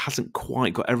lower aorta, hasn't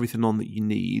quite got everything on that you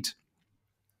need.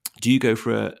 Do you go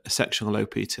for a sectional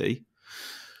OPT,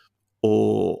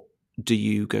 or do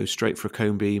you go straight for a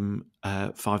cone beam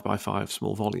 5x5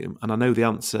 small volume? And I know the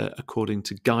answer, according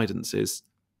to guidance, is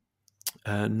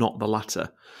not the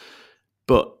latter.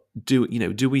 But do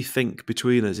we think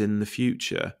between us in the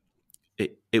future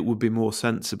it would be more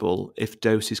sensible if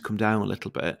doses come down a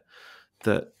little bit,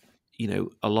 that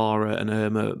Alara and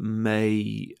Irma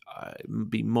may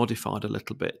be modified a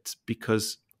little bit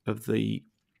because of the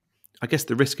I guess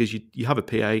the risk is you have a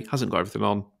PA, hasn't got everything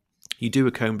on. You do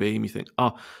a cone beam, you think,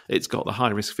 oh, it's got the high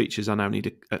risk features. I now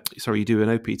need you do an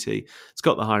OPT. It's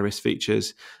got the high risk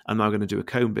features. I'm now going to do a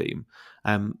cone beam.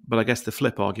 But I guess the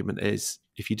flip argument is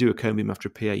if you do a cone beam after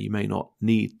a PA, you may not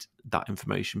need that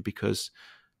information because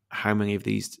how many of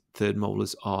these third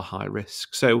molars are high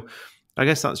risk? So I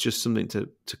guess that's just something to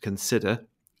consider.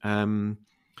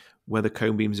 Whether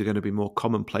cone beams are going to be more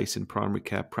commonplace in primary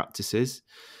care practices.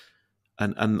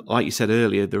 And like you said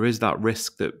earlier, there is that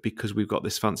risk that because we've got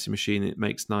this fancy machine, it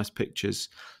makes nice pictures,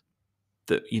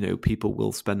 that, people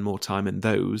will spend more time in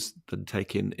those than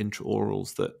taking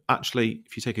intraorals that actually,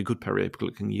 if you take a good periapical,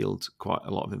 it can yield quite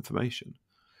a lot of information.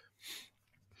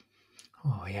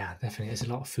 Oh yeah, definitely. There's a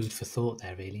lot of food for thought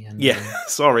there, really. And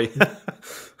sorry.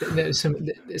 There's some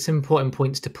important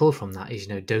points to pull from that is,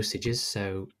 dosages.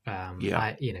 So,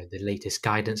 the latest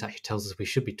guidance actually tells us we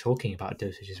should be talking about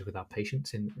dosages with our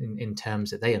patients in terms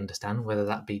that they understand, whether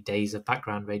that be days of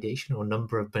background radiation or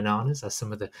number of bananas, as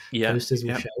some of the posters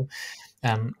will show.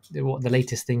 The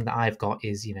latest thing that I've got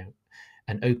is,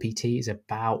 an OPT is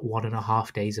about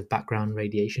 1.5 days of background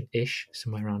radiation-ish,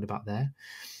 somewhere around about there.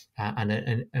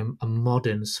 And a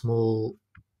modern small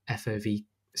FOV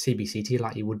CBCT,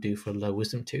 like you would do for a low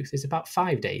wisdom tooth, is about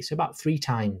 5 days, so about 3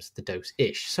 times the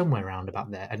dose-ish, somewhere around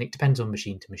about there. And it depends on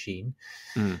machine to machine.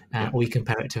 Or you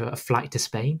compare it to a flight to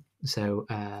Spain. So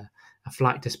a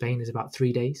flight to Spain is about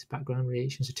 3 days background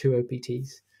radiation, so 2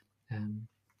 OPTs.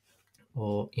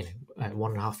 Or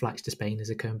 1.5 flights to Spain is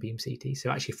a cone beam CT.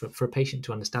 So actually, for a patient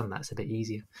to understand that, it's a bit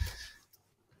easier.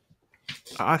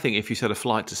 I think if you said a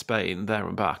flight to Spain there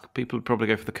and back, people would probably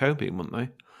go for the cone beam, wouldn't they?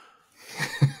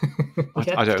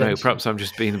 I don't know. Perhaps I'm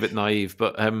just being a bit naive,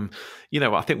 but I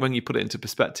think when you put it into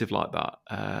perspective like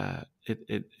that,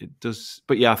 it does.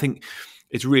 But yeah, I think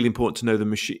it's really important to know the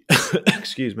machine.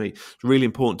 Excuse me. It's really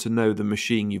important to know the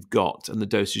machine you've got and the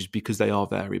dosage because they are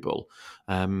variable,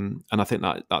 and I think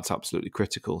that's absolutely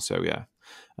critical. So yeah.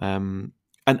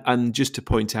 And just to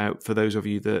point out for those of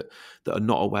you that are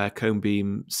not aware, cone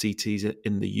beam CTs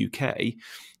in the UK,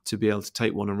 to be able to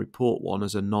take one and report one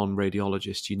as a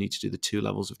non-radiologist, you need to do the 2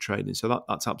 levels of training. So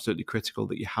that's absolutely critical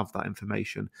that you have that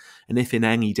information. And if in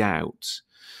any doubt,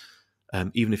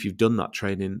 even if you've done that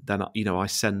training, then I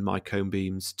send my cone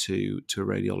beams to a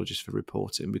radiologist for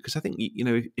reporting, because I think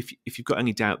if you've got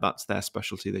any doubt, that's their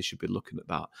specialty. They should be looking at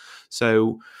that.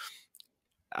 So.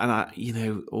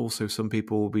 And also some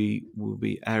people will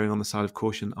be erring on the side of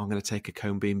caution. I'm going to take a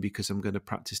cone beam because I'm going to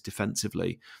practice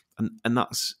defensively, and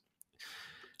that's.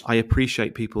 I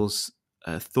appreciate people's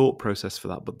thought process for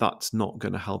that, but that's not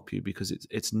going to help you because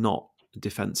it's not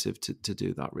defensive to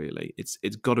do that. Really, it's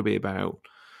got to be about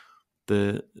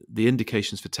the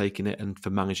indications for taking it and for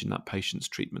managing that patient's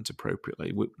treatment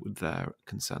appropriately with their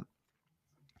consent.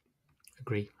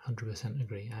 Agree, 100%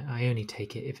 agree. I only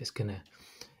take it if it's going to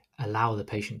allow the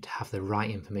patient to have the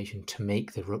right information to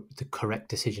make the correct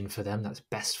decision for them that's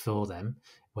best for them,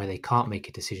 where they can't make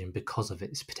a decision because of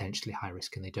it's potentially high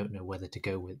risk and they don't know whether to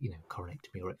go with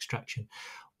coronectomy or extraction,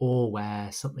 or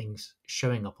where something's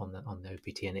showing up on the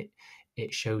OPT and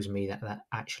it shows me that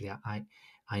actually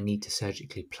I need to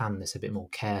surgically plan this a bit more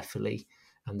carefully,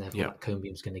 and therefore that cone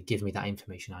beam is going to give me that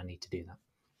information I need to do that.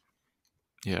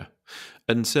 Yeah,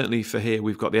 and certainly for here,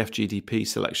 we've got the FGDP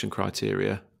selection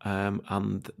criteria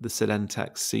and the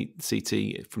Sedentex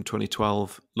CT from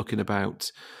 2012, looking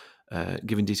about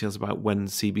giving details about when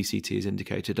CBCT is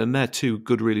indicated, and they're two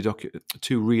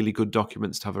really good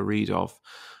documents to have a read of.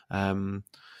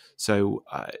 So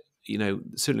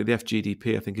certainly the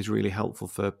FGDP I think is really helpful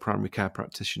for primary care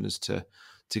practitioners to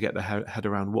get their head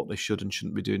around what they should and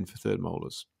shouldn't be doing for third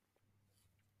molars.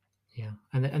 Yeah,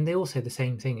 and they all say the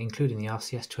same thing, including the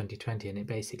RCS 2020, and it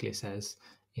basically says,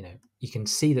 you can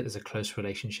see that there's a close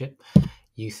relationship.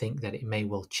 You think that it may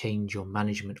well change your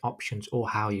management options or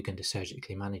how you're going to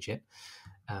surgically manage it.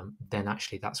 Then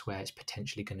actually that's where it's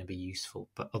potentially going to be useful.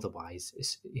 But otherwise,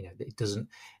 it's, it doesn't.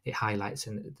 It highlights,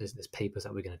 and there's papers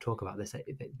that we're going to talk about this.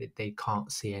 They can't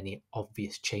see any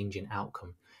obvious change in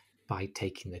outcome by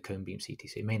taking the cone beam CT.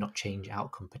 So it may not change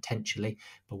outcome potentially,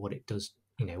 but what it does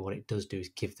do is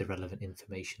give the relevant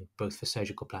information both for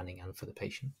surgical planning and for the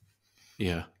patient.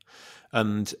 Yeah.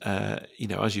 And,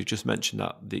 as you've just mentioned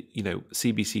that, the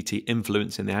CBCT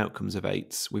influencing the outcomes of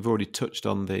AITs, we've already touched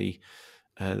on the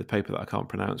paper that I can't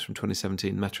pronounce from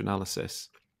 2017, meta-analysis.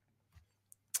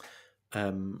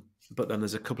 But then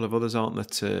there's a couple of others, aren't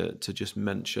there, to just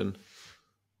mention?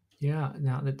 Yeah,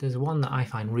 now there's one that I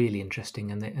find really interesting,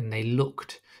 and they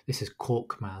looked, this is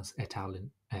Korkmaz et al.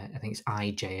 I think it's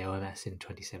IJOMS in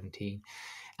 2017,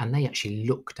 and they actually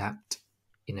looked at,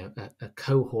 a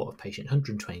cohort of patients,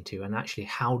 122, and actually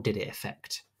how did it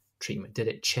affect treatment? Did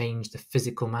it change the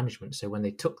physical management? So when they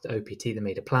took the OPT, they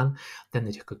made a plan, then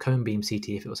they took a cone beam CT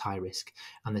if it was high risk,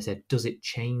 and they said, does it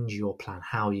change your plan?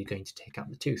 How are you going to take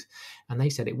out the tooth? And they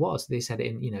said it was. They said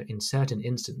in certain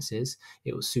instances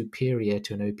it was superior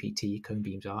to an OPT, cone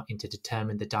beams are, to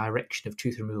determine the direction of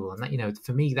tooth removal. And that,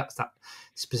 for me, that's that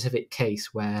specific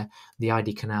case where the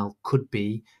ID canal could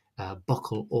be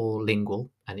buccal or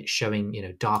lingual, and it's showing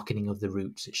darkening of the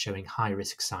roots. It's showing high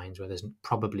risk signs where there's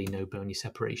probably no bony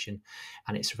separation,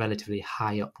 and it's relatively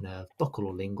high up nerve, buccal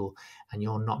or lingual, and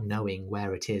you're not knowing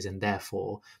where it is, and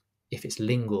therefore if it's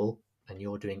lingual and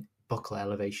you're doing buccal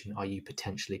elevation, are you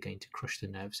potentially going to crush the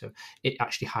nerve? So it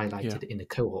actually highlighted in a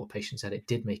cohort of patients that it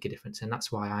did make a difference, and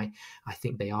that's why I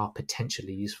think they are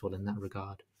potentially useful in that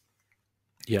regard.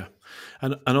 Yeah,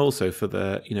 and also for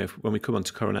the when we come on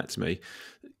to coronectomy,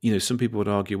 some people would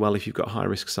argue, well, if you've got high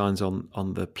risk signs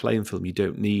on the plain film, you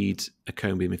don't need a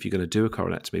cone beam if you're going to do a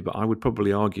coronectomy. But I would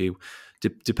probably argue,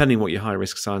 depending what your high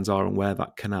risk signs are and where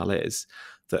that canal is,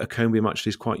 that a cone beam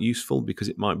actually is quite useful, because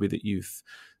it might be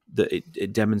that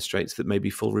it demonstrates that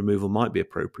maybe full removal might be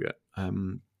appropriate.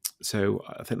 So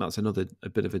I think that's a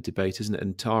bit of a debate, isn't it?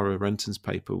 And Tara Renton's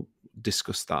paper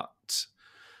discussed that.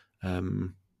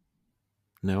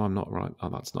 No, I'm not right. Oh,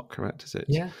 that's not correct, is it?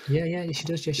 Yeah. She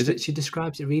does. Yeah, she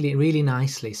describes it really, really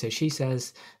nicely. So she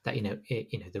says that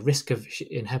the risk of,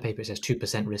 in her paper it says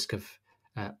 2% risk of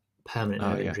permanent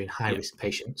nerve injury in high risk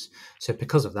patients. So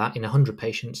because of that, in 100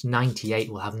 patients,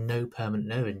 98 will have no permanent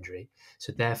nerve injury.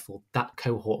 So therefore, that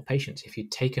cohort of patients, if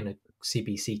you'd taken a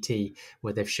CBCT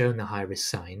where they've shown the high risk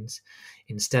signs,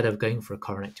 instead of going for a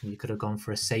coronectomy, you could have gone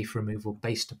for a safe removal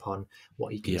based upon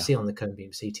what you can see on the cone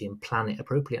beam CT and plan it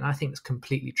appropriately. And I think that's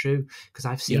completely true, because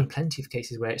I've seen plenty of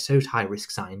cases where it shows high risk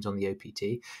signs on the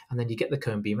OPT, and then you get the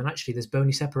cone beam and actually there's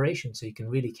bony separation. So you can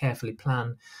really carefully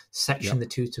plan, section the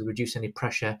tooth to reduce any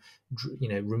pressure,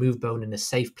 remove bone in a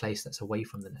safe place that's away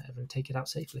from the nerve and take it out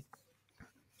safely.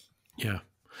 Yeah.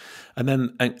 And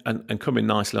then, and coming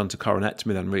nicely onto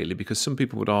coronectomy then, really, because some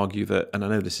people would argue that, and I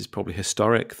know this is probably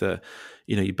historic, that,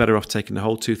 you're better off taking the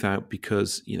whole tooth out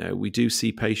because, we do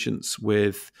see patients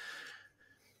with,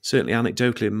 certainly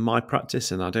anecdotally in my practice,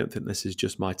 and I don't think this is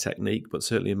just my technique, but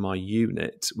certainly in my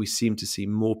unit, we seem to see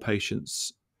more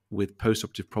patients with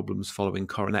postoperative problems following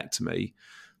coronectomy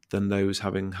than those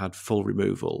having had full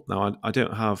removal. Now, I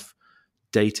don't have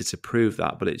data to prove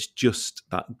that, but it's just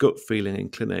that gut feeling in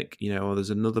clinic, there's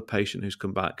another patient who's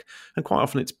come back, and quite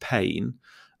often it's pain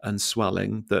and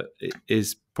swelling that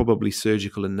is probably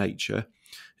surgical in nature.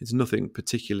 It's nothing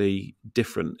particularly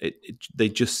different. They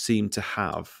just seem to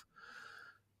have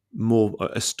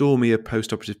a stormier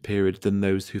postoperative period than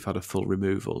those who've had a full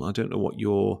removal. I don't know what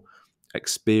your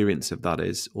experience of that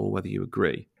is, or whether you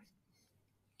agree.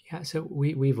 Yeah, so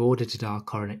we've audited our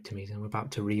coronectomies and we're about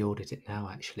to re-audit it now,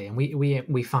 actually, and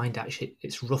we find actually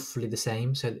it's roughly the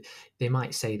same. So they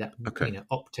might say that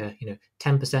up to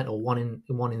 10% or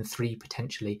one in three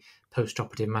potentially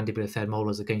post-operative mandibular third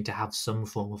molars are going to have some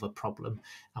form of a problem,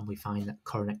 and we find that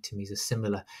coronectomies are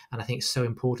similar. And I think it's so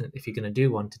important, if you're going to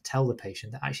do one, to tell the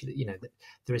patient that actually that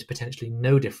there is potentially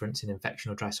no difference in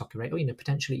infection or dry socket rate, or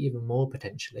potentially even more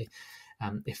potentially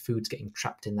if food's getting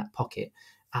trapped in that pocket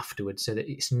afterwards, so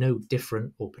that it's no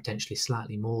different or potentially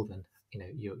slightly more than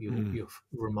your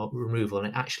removal,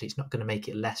 and actually it's not going to make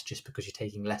it less just because you're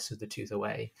taking less of the tooth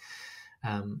away.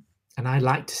 And I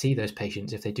like to see those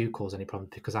patients if they do cause any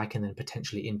problems, because I can then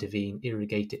potentially intervene,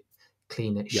 irrigate it,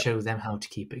 clean it, show them how to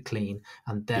keep it clean,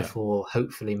 and therefore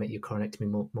hopefully make your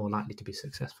coronectomy more likely to be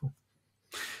successful.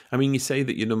 I mean, you say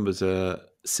that your numbers are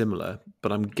similar,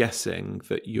 but I'm guessing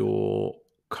that your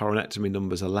coronectomy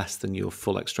numbers are less than your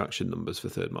full extraction numbers for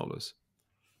third molars.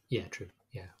 Yeah, true.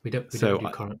 Yeah, we don't do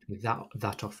coronectomy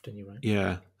that often. You're right.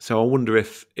 Yeah, so I wonder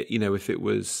if if it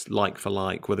was like for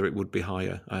like, whether it would be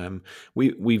higher.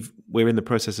 We're in the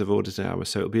process of auditing ours,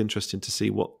 so it'll be interesting to see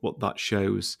what that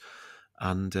shows,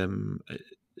 and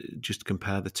just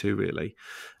compare the two, really.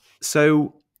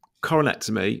 So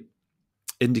coronectomy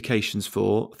indications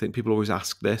for, I think people always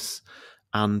ask this,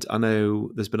 and I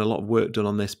know there's been a lot of work done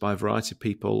on this by a variety of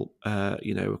people,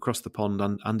 across the pond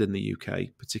and in the UK,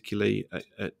 particularly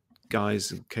at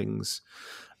Guy's and King's,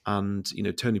 and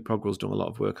Tony Progrell's done a lot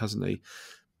of work, hasn't he?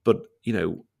 But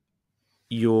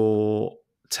your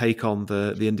take on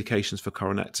the indications for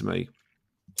coronectomy,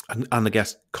 and I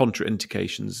guess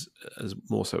contraindications as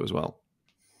more so as well.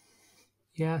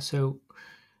 Yeah, so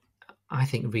I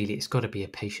think really it's got to be a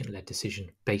patient-led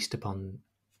decision based upon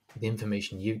the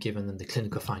information you've given them, the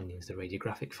clinical findings, the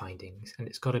radiographic findings, and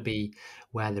it's got to be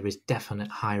where there is definite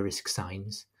high-risk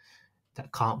signs.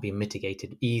 that can't be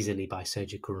mitigated easily by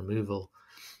surgical removal.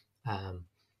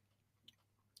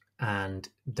 And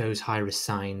those high-risk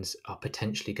signs are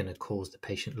potentially going to cause the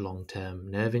patient long-term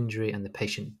nerve injury, and the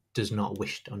patient does not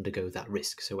wish to undergo that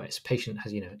risk. So whereas a patient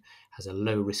has a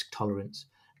low risk tolerance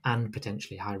and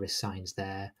potentially high-risk signs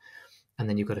there, and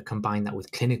then you've got to combine that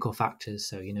with clinical factors.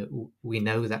 So, we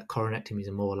know that coronectomies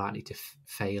are more likely to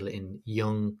fail in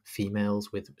young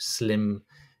females with slim,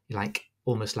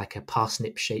 almost like a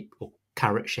parsnip shape or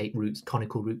carrot shaped roots,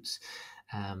 conical roots.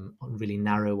 Really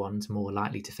narrow ones more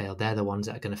likely to fail. They're the ones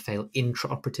that are going to fail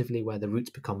intraoperatively, where the roots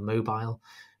become mobile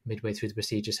midway through the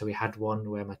procedure. So we had one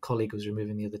where my colleague was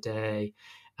removing the other day,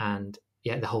 and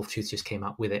the whole tooth just came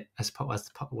out with it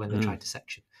when they tried to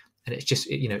section. And it's just,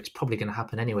 it's probably going to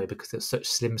happen anyway, because there's such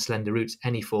slim, slender roots.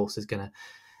 Any force is going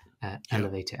to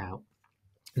elevate it out.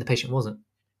 And the patient wasn't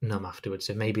numb afterwards,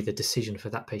 so maybe the decision for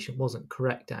that patient wasn't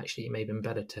correct. Actually, it may have been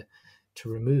better to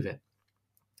remove it.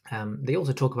 They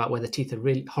also talk about where the teeth are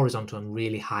really horizontal and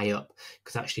really high up,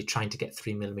 because actually trying to get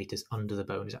 3 millimeters under the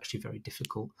bone is actually very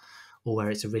difficult, or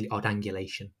where it's a really odd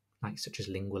angulation, such as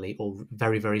lingually, or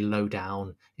very, very low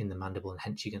down in the mandible, and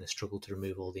hence you're going to struggle to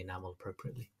remove all the enamel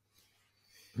appropriately.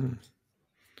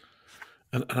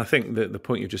 And I think that the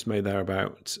point you've just made there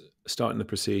about starting the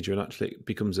procedure and actually it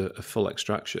becomes a full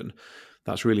extraction,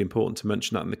 that's really important to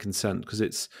mention that in the consent, because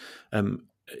it's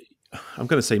I'm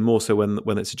going to say more so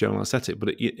when it's a general anaesthetic, but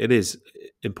it is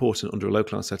important under a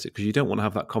local anaesthetic, because you don't want to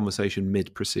have that conversation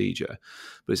mid-procedure.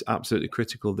 But it's absolutely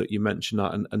critical that you mention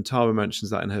that. And Tara mentions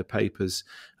that in her papers.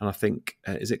 And I think,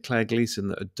 is it Claire Gleason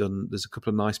that had done, there's a couple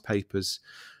of nice papers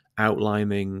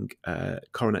outlining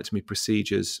coronectomy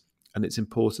procedures. And it's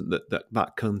important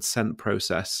that consent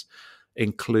process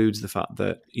includes the fact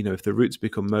that, if the roots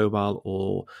become mobile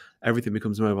or everything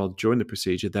becomes mobile during the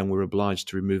procedure, then we're obliged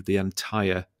to remove the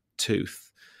entire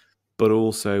tooth, but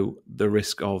also the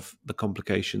risk of the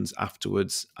complications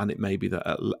afterwards. And it may be that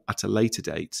at a later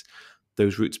date,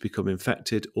 those roots become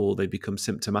infected or they become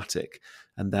symptomatic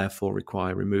and therefore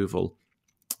require removal.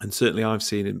 And certainly I've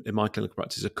seen in my clinical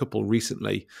practice a couple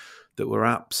recently that were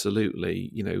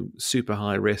absolutely, super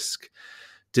high risk,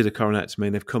 did a coronectomy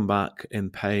and they've come back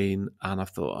in pain, and I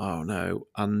thought, oh no.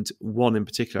 And one in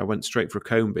particular, I went straight for a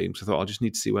cone beam, so I thought, I just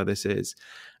need to see where this is.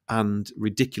 And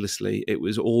ridiculously, it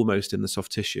was almost in the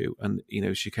soft tissue. And,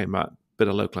 she came back, bit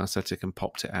of local anaesthetic and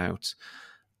popped it out.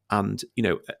 And,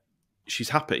 she's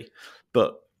happy.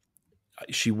 But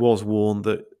she was warned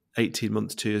that 18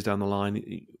 months, 2 years down the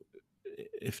line,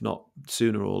 if not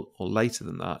sooner or later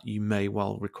than that, you may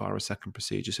well require a second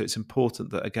procedure. So it's important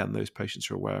that, again, those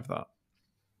patients are aware of that.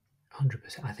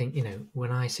 100%. I think,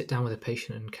 when I sit down with a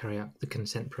patient and carry out the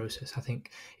consent process, I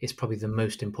think it's probably the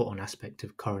most important aspect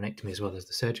of coronectomy as well as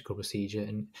the surgical procedure,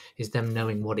 and is them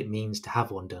knowing what it means to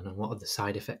have one done and what are the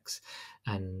side effects.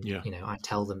 And, I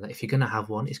tell them that if you're going to have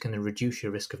one, it's going to reduce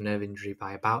your risk of nerve injury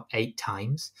by about 8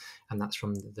 times. And that's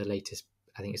from the latest,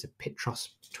 I think it's a PITROS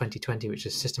 2020, which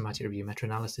is Systematic Review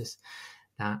Meta-Analysis,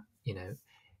 that,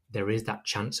 there is that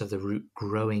chance of the root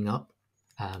growing up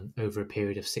over a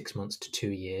period of 6 months to 2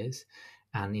 years.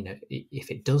 And,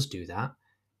 if it does do that,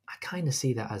 I kind of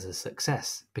see that as a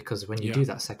success, because when you do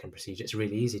that second procedure, it's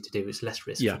really easy to do. It's less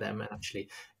risk for them. And actually,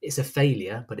 it's a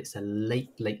failure, but it's a late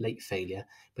failure.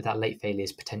 But that late failure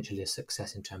is potentially a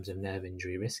success in terms of nerve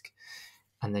injury risk.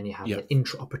 And then you have the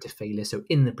intraoperative failure. So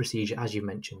in the procedure, as we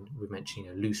mentioned,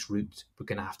 loose roots, we're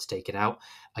going to have to take it out.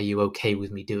 Are you okay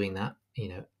with me doing that?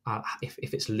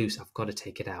 If it's loose, I've got to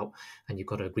take it out, and you've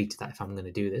got to agree to that if I'm going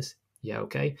to do this. Yeah,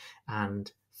 okay. And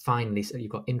finally, so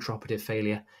you've got intraoperative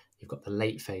failure, you've got the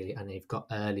late failure, and you've got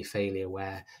early failure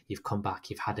where you've come back,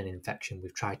 you've had an infection,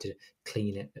 we've tried to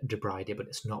clean it, debride it, but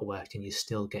it's not worked, and you're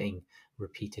still getting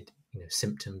repeated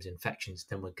symptoms, infections.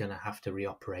 Then we're going to have to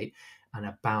reoperate, and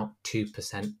about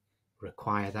 2%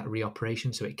 require that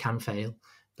reoperation. So it can fail,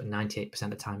 but 98% of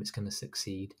the time it's going to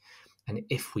succeed. And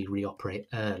if we reoperate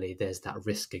early, there's that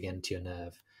risk again to your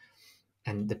nerve.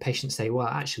 And the patients say, well,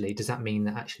 actually, does that mean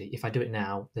that actually, if I do it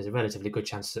now, there's a relatively good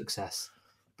chance of success?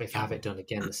 But if I have it done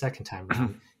again the second time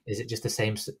round, is it just the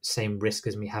same risk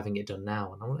as me having it done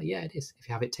now? And I'm like, yeah, it is. If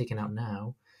you have it taken out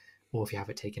now, or if you have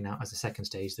it taken out as a second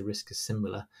stage, the risk is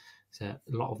similar. So a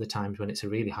lot of the times when it's a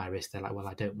really high risk, they're like, well,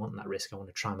 I don't want that risk. I want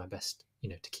to try my best,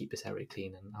 to keep this area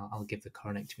clean, and I'll give the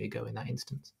coronectomy a go in that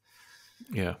instance.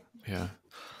 Yeah.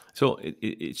 So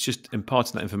it's just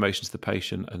imparting that information to the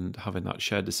patient and having that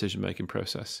shared decision-making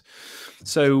process.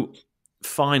 So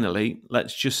finally,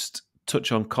 let's just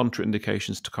touch on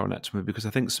contraindications to coronectomy, because I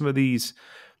think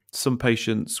some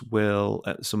patients will,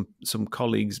 some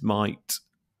colleagues might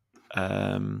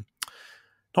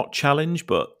not challenge,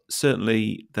 but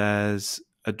certainly there's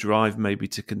a drive maybe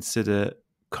to consider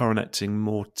coronecting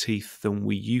more teeth than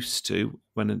we used to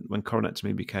when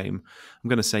coronectomy became, I'm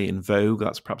going to say in vogue,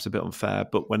 that's perhaps a bit unfair,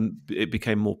 but when it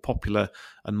became more popular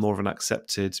and more of an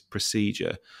accepted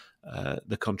procedure,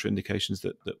 the contraindications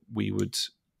that we would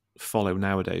follow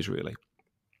nowadays, really.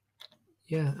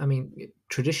 Yeah, I mean,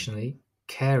 traditionally,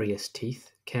 carious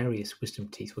wisdom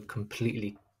teeth were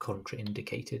completely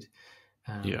contraindicated.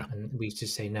 Yeah. And we used to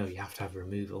say, no, you have to have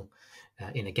removal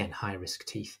in, again, high-risk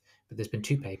teeth. But there's been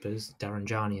two papers,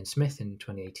 Dharanjani and Smith in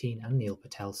 2018 and Neil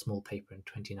Patel, small paper in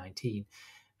 2019.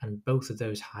 And both of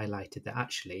those highlighted that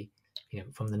actually,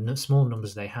 from the small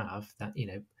numbers they have, that,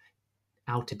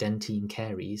 outer dentine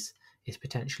caries is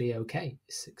potentially okay,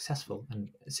 is successful. And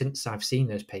since I've seen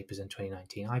those papers in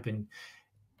 2019, I've been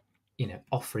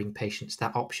offering patients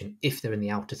that option if they're in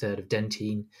the outer third of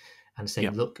dentine and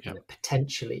saying, look,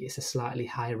 potentially it's a slightly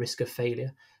higher risk of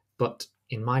failure. But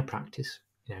in my practice,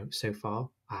 so far,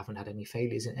 I haven't had any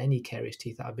failures in any carious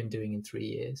teeth that I've been doing in 3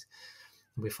 years.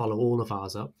 And we follow all of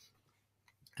ours up.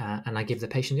 And I give the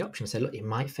patient the option. I say, look, it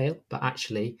might fail, but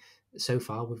actually, so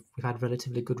far, we've had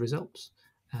relatively good results.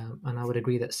 And I would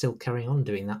agree that still carrying on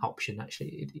doing that option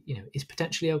actually, is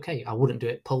potentially okay. I wouldn't do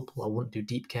it pulpal. I wouldn't do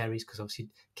deep caries because obviously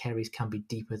caries can be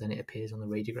deeper than it appears on the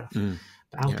radiograph.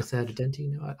 But outer third of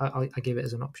dentine, I give it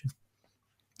as an option.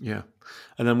 Yeah.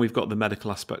 And then we've got the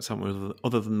medical aspects, haven't we?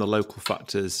 Other than the local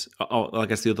factors, I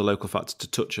guess the other local factor to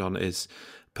touch on is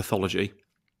pathology.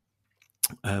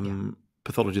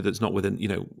 Pathology that's not within,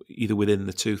 either within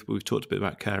the tooth, but we've talked a bit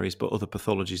about caries, but other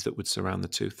pathologies that would surround the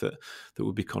tooth that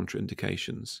would be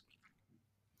contraindications.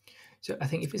 So I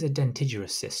think if it's a dentigerous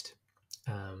cyst,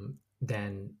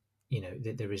 then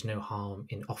there is no harm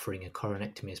in offering a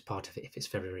coronectomy as part of it if it's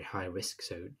very, very high risk.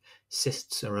 So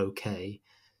cysts are okay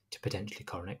to potentially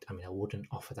coronect. I mean, I wouldn't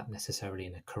offer that necessarily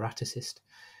in a keratocyst,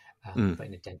 but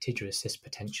in a dentigerous cyst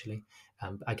potentially.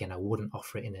 Again, I wouldn't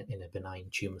offer it in a benign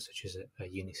tumor such as a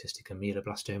unicystic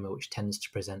ameloblastoma, which tends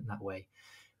to present that way.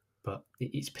 But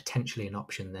it's potentially an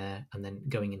option there. And then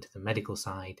going into the medical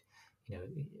side,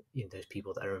 those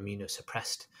people that are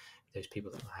immunosuppressed, those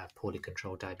people that have poorly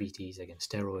controlled diabetes against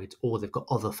steroids, or they've got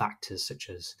other factors such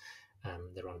as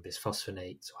they're on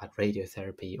bisphosphonates or had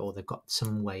radiotherapy, or they've got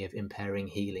some way of impairing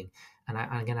healing. And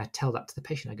I tell that to the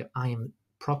patient. I go, I am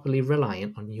properly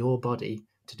reliant on your body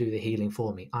to do the healing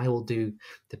for me. I will do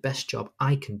the best job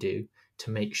I can do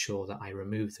to make sure that I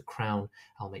remove the crown.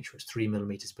 I'll make sure it's 3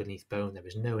 millimeters beneath bone. There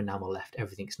is no enamel left.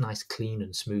 Everything's nice, clean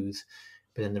and smooth.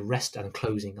 But then the rest, and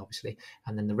closing obviously,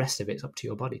 and then the rest of it's up to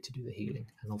your body to do the healing.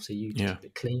 And obviously you to keep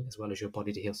it clean as well as your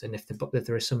body to heal. So, and if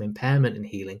there is some impairment in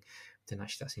healing, then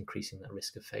actually that's increasing that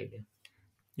risk of failure.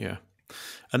 Yeah.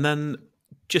 And then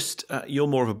just, you're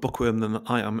more of a bookworm than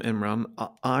I am, Imran.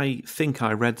 I think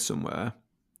I read somewhere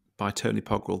by Tony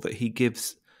Poggrell that he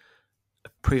gives a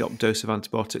pre-op dose of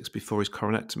antibiotics before his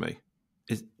coronectomy.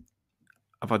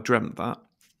 Have I dreamt that?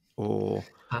 Or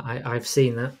I've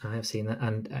seen that. I have seen that,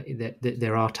 and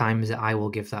there are times that I will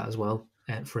give that as well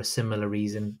for a similar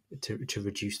reason to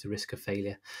reduce the risk of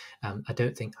failure. I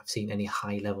don't think I've seen any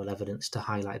high-level evidence to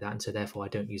highlight that, and so therefore I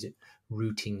don't use it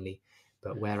routinely.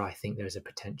 But where I think there is a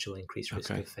potential increased risk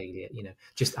of failure,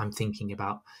 just I'm thinking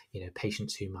about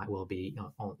patients who might well be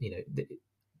on the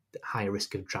higher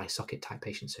risk of dry socket type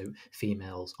patients, so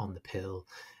females on the pill.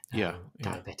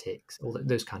 Diabetics, all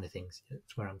those kind of things.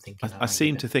 That's where I'm thinking. I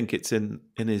seem to think it's in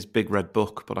his big red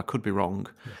book, but I could be wrong.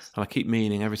 Yes. And I keep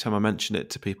meaning every time I mention it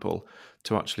to people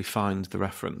to actually find the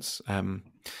reference.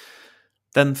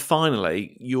 Then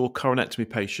finally, your coronectomy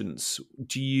patients,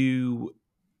 do you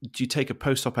take a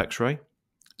post-op X-ray?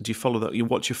 Do you follow that?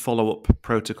 What's your follow-up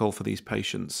protocol for these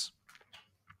patients?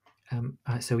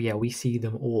 So we see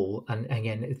them all, and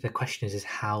again, the question is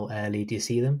how early do you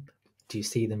see them? Do you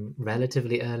see them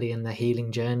relatively early in their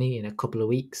healing journey in a couple of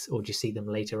weeks, or do you see them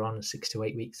later on, 6 to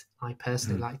 8 weeks? I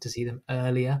personally like to see them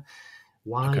earlier.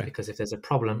 Why? Because if there's a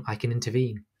problem, I can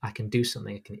intervene. I can do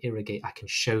something. I can irrigate. I can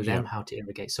show them how to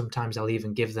irrigate. Sometimes I'll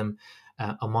even give them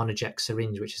a monoject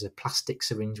syringe, which is a plastic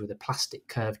syringe with a plastic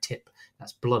curved tip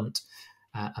that's blunt.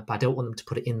 But I don't want them to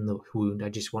put it in the wound. I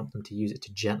just want them to use it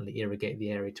to gently irrigate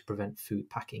the area to prevent food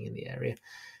packing in the area.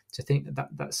 So I think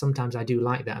that sometimes I do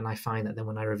like that, and I find that then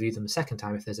when I review them the second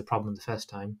time, if there's a problem the first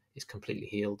time, it's completely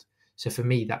healed. So for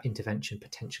me, that intervention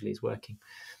potentially is working.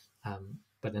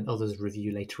 But then others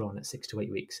review later on at 6 to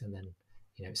 8 weeks, and then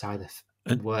it's either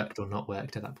worked or not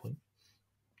worked at that point.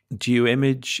 Do you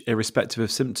image irrespective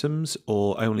of symptoms,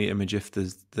 or only image if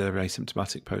they're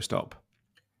asymptomatic post-op?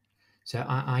 So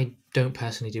I don't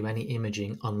personally do any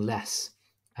imaging unless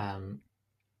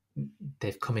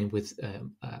they've come in with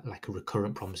like a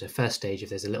recurrent problem. So first stage, if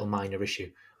there's a little minor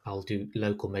issue, I'll do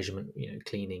local measurement,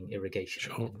 cleaning,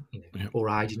 irrigation, Sure. and Yeah.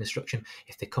 oral hygiene instruction.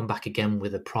 If they come back again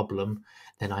with a problem,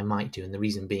 then I might do. And the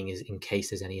reason being is in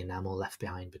case there's any enamel left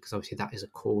behind, because obviously that is a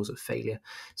cause of failure.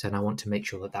 So and I want to make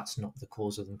sure that that's not the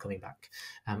cause of them coming back.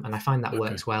 And I find that Okay.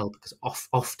 works well because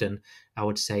often I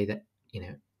would say that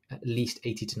at least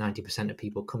 80 to 90% of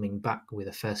people coming back with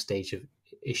a first stage of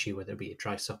issue, whether it be a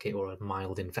dry socket or a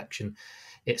mild infection,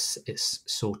 it's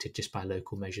sorted just by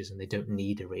local measures, and they don't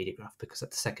need a radiograph because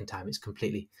at the second time it's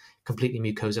completely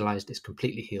mucosalized, it's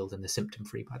completely healed, and they're symptom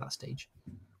free by that stage.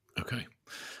 Okay.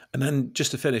 And then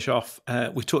just to finish off,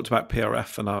 we talked about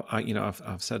PRF, and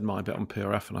I've said my bit on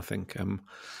PRF, and I think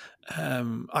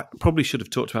I probably should have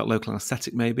talked about local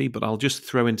anaesthetic maybe, but I'll just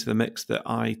throw into the mix that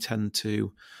I tend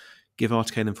to give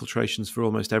articane infiltrations for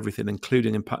almost everything,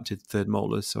 including impacted third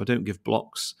molars. So I don't give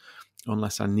blocks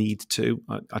unless I need to.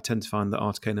 I tend to find that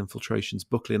articane infiltrations,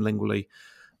 buccally and lingually,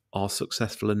 are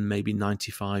successful in maybe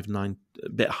 95, a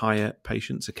bit higher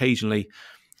patients. Occasionally,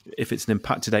 if it's an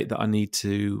impacted 8 that I need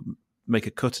to make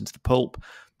a cut into the pulp,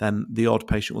 then the odd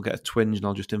patient will get a twinge, and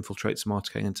I'll just infiltrate some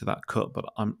articane into that cut. But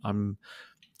I'm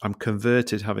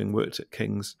converted, having worked at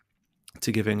King's,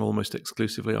 to giving almost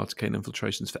exclusively articane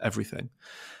infiltrations for everything.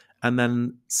 And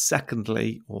then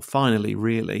secondly, or finally,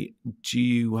 really, do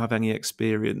you have any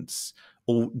experience,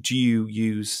 or do you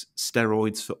use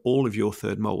steroids for all of your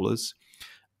third molars?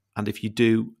 And if you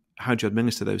do, how do you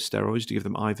administer those steroids? Do you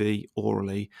give them IV,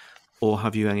 orally, or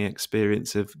have you any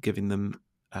experience of giving them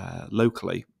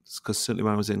locally? Because certainly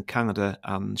when I was in Canada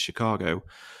and Chicago,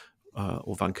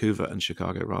 or Vancouver and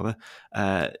Chicago rather,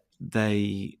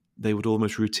 they would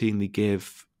almost routinely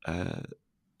give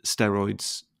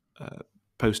steroids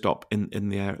post-op in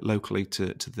the air locally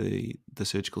to the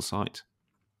surgical site.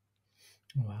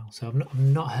 Wow. So I've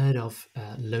not heard of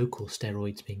local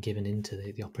steroids being given into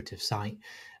the operative site,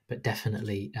 but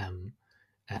definitely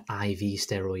IV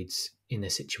steroids in a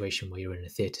situation where you're in a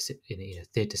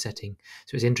theatre setting.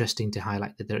 So it's interesting to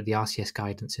highlight that the RCS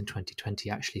guidance in 2020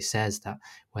 actually says that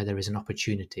where there is an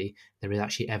opportunity, there is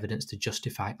actually evidence to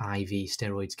justify IV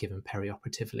steroids given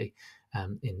perioperatively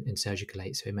in surgical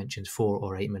 8. So it mentions 4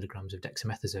 or 8 milligrams of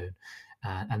dexamethasone,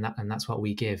 and that's what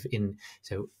we give in.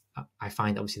 So I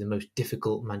find obviously the most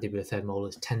difficult mandibular third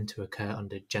molars tend to occur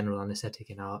under general anaesthetic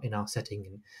in our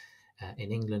setting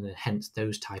in England, and hence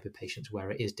those type of patients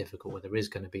where it is difficult, where there is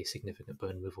going to be significant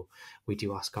bone removal, we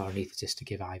do ask our anaesthetists to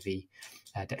give IV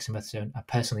dexamethasone.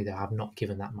 Personally, though, I have not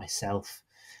given that myself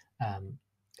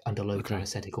under local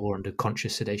anaesthetic or under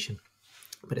conscious sedation,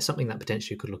 but it's something that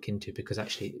potentially could look into, because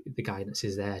actually the guidance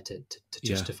is there to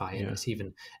justify it. It's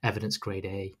even evidence grade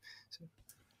A. So.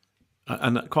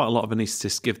 And quite a lot of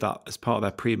anaesthetists give that as part of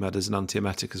their pre-med as an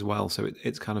antiemetic as well. So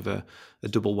it's kind of a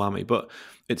double whammy. But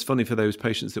it's funny, for those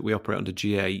patients that we operate under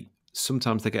GA,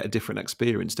 sometimes they get a different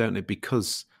experience, don't they?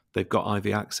 Because they've got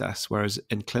IV access. Whereas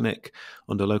in clinic,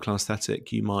 under local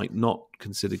anaesthetic, you might not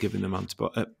consider giving them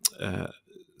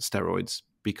steroids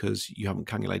because you haven't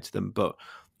cannulated them. But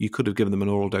you could have given them an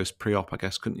oral dose pre-op, I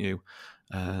guess, couldn't you?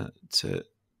 For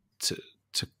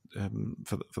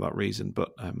that reason,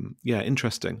 but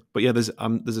interesting. But yeah, there's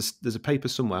a paper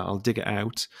somewhere. I'll dig it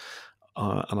out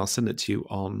and I'll send it to you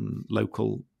on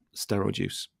local steroid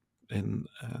use in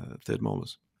third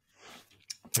molars.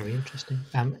 Very interesting.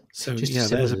 So just yeah,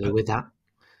 similarly with that.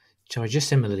 So just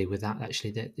similarly with that,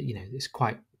 actually, that it's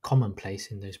quite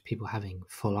commonplace in those people having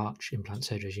full arch implant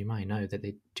surgery, as you might know, that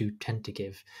they do tend to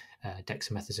give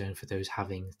dexamethasone for those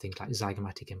having things like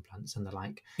zygomatic implants and the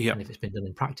like. Yeah. And if it's been done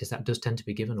in practice, that does tend to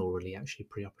be given orally, actually,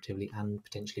 preoperatively and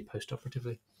potentially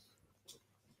postoperatively.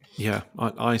 Yeah,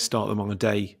 I start them on a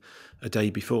day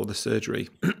before the surgery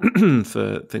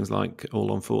for things like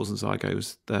all on fours and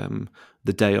zygos,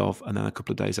 the day of, and then a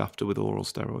couple of days after with oral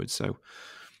steroids. So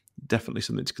definitely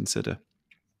something to consider.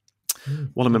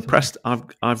 Well, I'm impressed.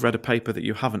 I've read a paper that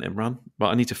you haven't, Imran, but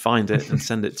I need to find it and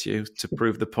send it to you to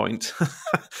prove the point.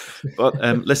 But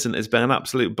listen, it's been an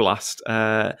absolute blast.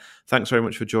 Thanks very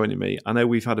much for joining me. I know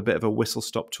we've had a bit of a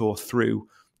whistle-stop tour through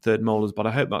third molars, but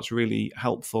I hope that's really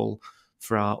helpful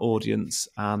for our audience.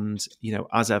 And,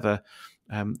 as ever,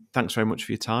 thanks very much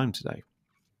for your time today.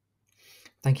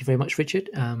 Thank you very much, Richard.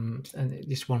 And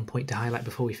just one point to highlight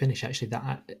before we finish, actually,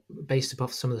 that based upon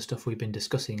some of the stuff we've been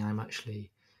discussing, I'm actually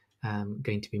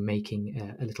going to be making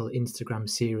a little Instagram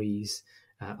series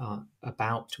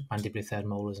about mandibular third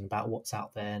molars and about what's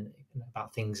out there, and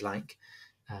about things like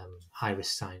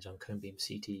high-risk signs on cone beam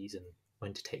CTs and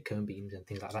when to take cone beams and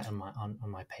things like that on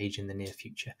my page in the near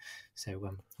future.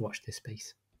 So watch this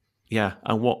space. Yeah,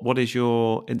 and what is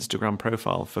your Instagram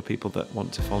profile for people that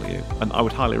want to follow you? And I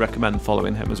would highly recommend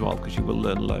following him as well, because you will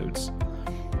learn loads.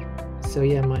 So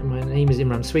yeah, my name is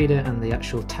Imran Suida, and the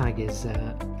actual tag is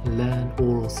Learn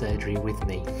Oral Surgery with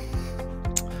Me.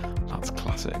 That's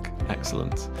classic.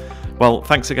 Excellent. Well,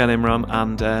 thanks again, Imran,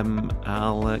 and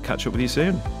I'll catch up with you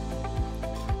soon.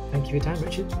 Thank you for your time,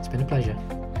 Richard. It's been a pleasure.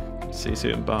 See you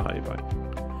soon. Bye.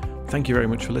 Thank you very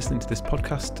much for listening to this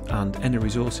podcast, and any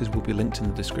resources will be linked in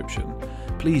the description.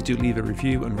 Please do leave a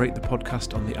review and rate the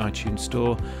podcast on the iTunes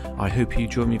store. I hope you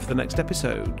join me for the next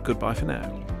episode. Goodbye for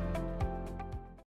now.